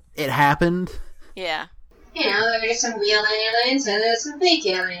it happened. Yeah. You know, there's some real aliens and there's some fake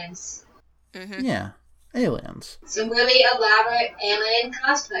aliens. Mm-hmm. Yeah. Aliens. Some really elaborate alien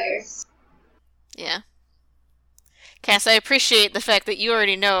cosplayers. Yeah. Cass, I appreciate the fact that you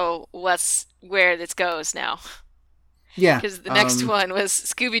already know where this goes now. Yeah. Because the next one was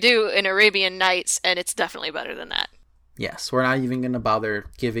Scooby-Doo and Arabian Nights, and it's definitely better than that. Yes, we're not even going to bother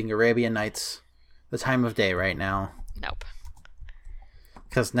giving Arabian Nights the time of day right now. Nope.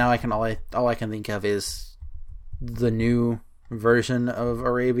 Because now all I can think of is the new version of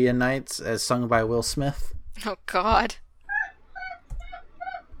Arabian Nights as sung by Will Smith. Oh, God.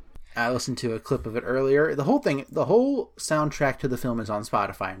 I listened to a clip of it earlier. The whole soundtrack to the film is on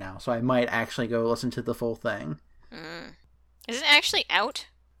Spotify now, so I might actually go listen to the full thing. Is it actually out?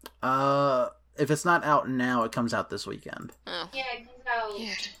 If it's not out now, it comes out this weekend. Oh. Yeah, it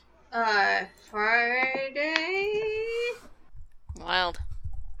comes out Friday. Wild.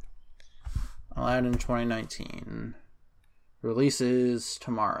 Out in 2019. Releases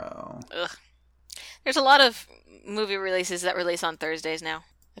tomorrow. Ugh. There's a lot of movie releases that release on Thursdays now,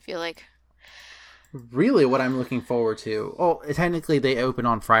 I feel like. Really what I'm looking forward to... Oh, technically they open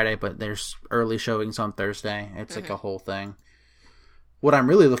on Friday, but there's early showings on Thursday. It's like a whole thing. What I'm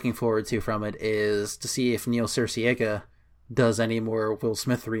really looking forward to from it is to see if Neil Cerciega does any more Will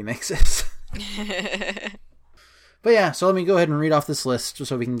Smith remixes. But yeah, so let me go ahead and read off this list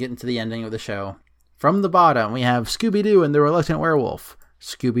so we can get into the ending of the show. From the bottom, we have Scooby-Doo and the Reluctant Werewolf.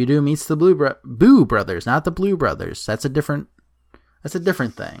 Scooby-Doo meets the Boo Brothers, not the Blue Brothers. That's a different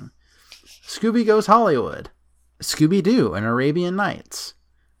thing. Scooby Goes Hollywood. Scooby-Doo and Arabian Nights.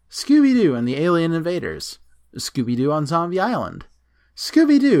 Scooby-Doo and the Alien Invaders. Scooby-Doo on Zombie Island.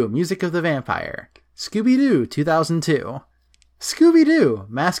 Scooby-Doo, Music of the Vampire. Scooby-Doo, 2002. Scooby-Doo,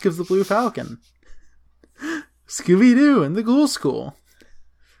 Mask of the Blue Falcon. Scooby-Doo and the Ghoul School.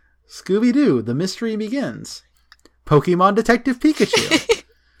 Scooby-Doo, The Mystery Begins. Pokemon Detective Pikachu.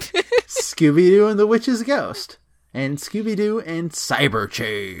 Scooby-Doo and the Witch's Ghost. And Scooby-Doo and Cyber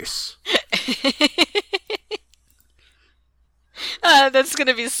Chase. That's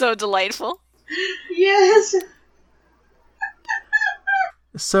gonna be so delightful. Yes.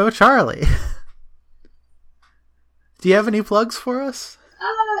 So, Charlie, do you have any plugs for us?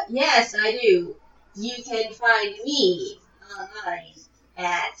 Yes, I do. You can find me online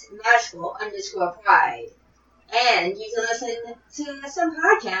at magical_pride. And you can listen to some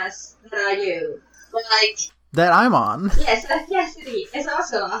podcasts that I do. Like... That I'm on. Yes, it's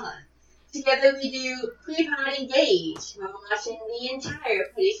also on. Together we do Pre-Pod Engage, where we're watching the entire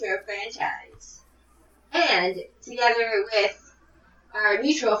Pretty Sure franchise. And together with our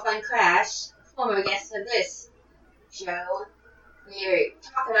mutual friend Crash, former guest of this show, we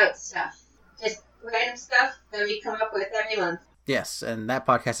talk about stuff. Just random stuff that we come up with every month. Yes, and that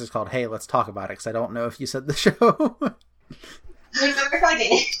podcast is called Hey, Let's Talk About It, because I don't know if you said the show. Do you remember fucking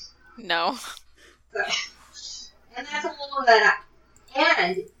it? No. So, and that's all of that.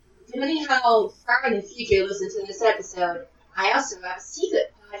 And depending how far in the future you listen to this episode, I also have a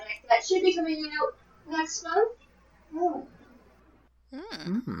secret project that should be coming out next month.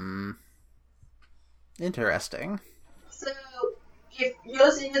 Interesting. So, if you're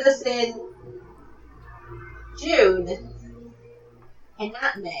listening to this in June and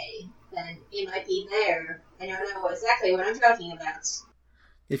not May, then it might be there, and you'll know exactly what I'm talking about.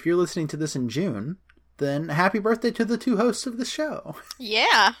 If you're listening to this in June, then happy birthday to the two hosts of the show.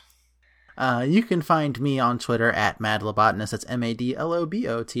 Yeah. You can find me on Twitter at MadLobotanist. That's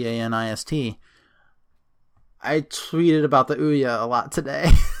MadLobotanist. I tweeted about the Ouya a lot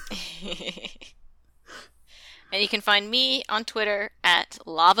today. And you can find me on Twitter at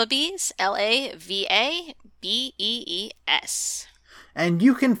LavaBees, LavaBees. And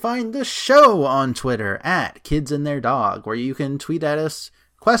you can find the show on Twitter at Kids and Their Dog, where you can tweet at us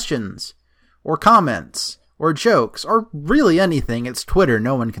questions, or comments, or jokes, or really anything. It's Twitter.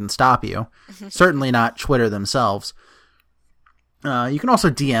 No one can stop you. Certainly not Twitter themselves. You can also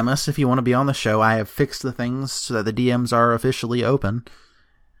DM us if you want to be on the show. I have fixed the things so that the DMs are officially open.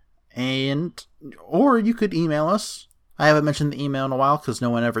 Or you could email us. I haven't mentioned the email in a while because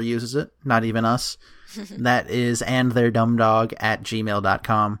no one ever uses it. Not even us. That is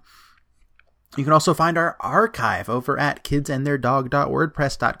andtheirdumbdog@gmail.com. You can also find our archive over at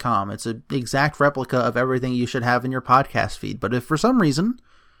kidsandtheirdog.wordpress.com. It's an exact replica of everything you should have in your podcast feed. But if for some reason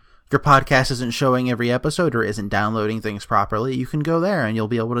your podcast isn't showing every episode or isn't downloading things properly, you can go there and you'll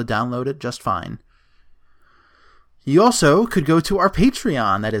be able to download it just fine. You also could go to our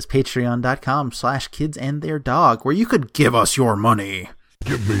Patreon. That is patreon.com/kidsandtheirdog, where you could give us your money.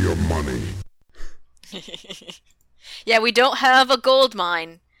 Give me your money. Yeah, we don't have a gold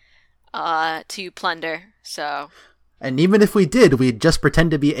mine to plunder, so... And even if we did, we'd just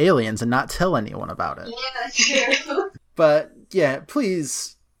pretend to be aliens and not tell anyone about it. Yeah, that's true. But, yeah,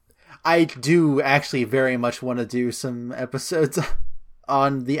 please... I do actually very much want to do some episodes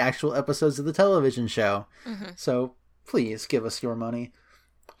on the actual episodes of the television show. Mm-hmm. So please give us your money.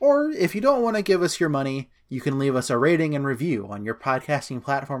 Or if you don't want to give us your money, you can leave us a rating and review on your podcasting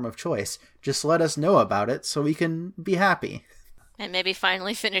platform of choice. Just let us know about it so we can be happy. And maybe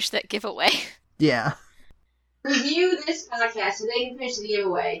finally finish that giveaway. Yeah. Review this podcast so they can finish the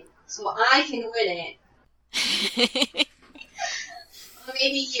giveaway, so I can win it. Or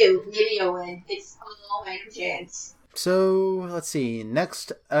maybe you'll win. It's all random chance. So, let's see.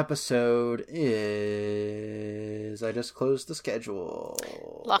 Next episode is... I just closed the schedule.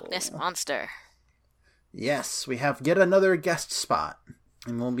 Loch Ness Monster. Yes, we have yet another guest spot.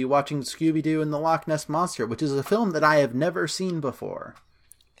 And we'll be watching Scooby-Doo and the Loch Ness Monster, which is a film that I have never seen before.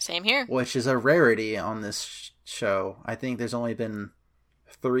 Same here. Which is a rarity on this show. I think there's only been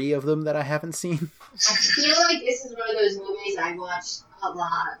 3 of them that I haven't seen. I feel like this is one of those movies I watched a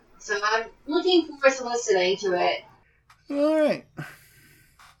lot. So I'm looking forward to listening to it. Alright.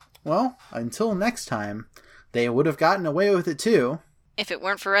 Well, until next time, they would have gotten away with it too. If it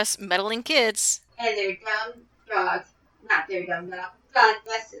weren't for us meddling kids. And their dumb dog. Not their dumb dog. God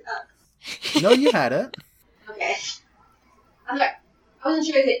bless it up. No, you had it. Okay. I wasn't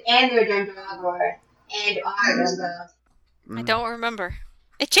sure if it and their dumb dog or and our dumb dog. I don't remember.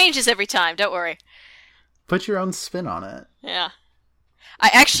 It changes every time, don't worry. Put your own spin on it. Yeah. I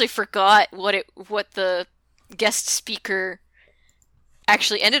actually forgot what the guest speaker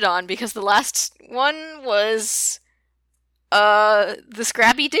actually ended on, because the last one was the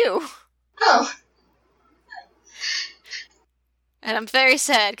Scrappy-Doo. Oh. And I'm very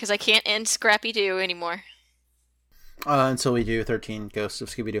sad because I can't end Scrappy-Doo anymore. Until we do 13 Ghosts of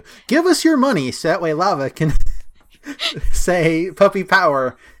Scooby-Doo. Give us your money so that way Lava can say Puppy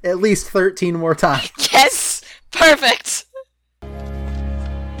Power at least 13 more times. Yes! Perfect!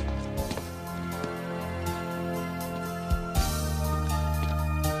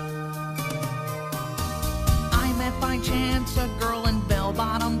 I met by chance a girl in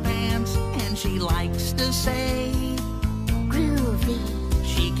bell-bottom pants, and she likes to say, groovy.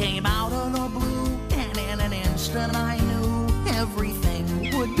 She came out of the blue, and in an instant I knew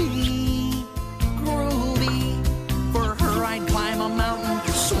everything would be groovy. For her I'd climb a mountain,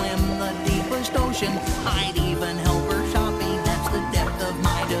 swim the deepest ocean. I'd even help her shopping, that's the depth of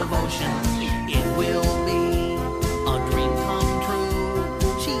my devotion. It will be a dream come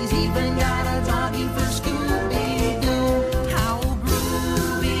true. She's even got a doggy for Scooby-Doo. How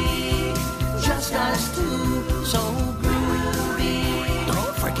groovy, just us two, so groovy.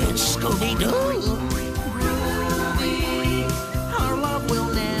 Don't forget Scooby-Doo.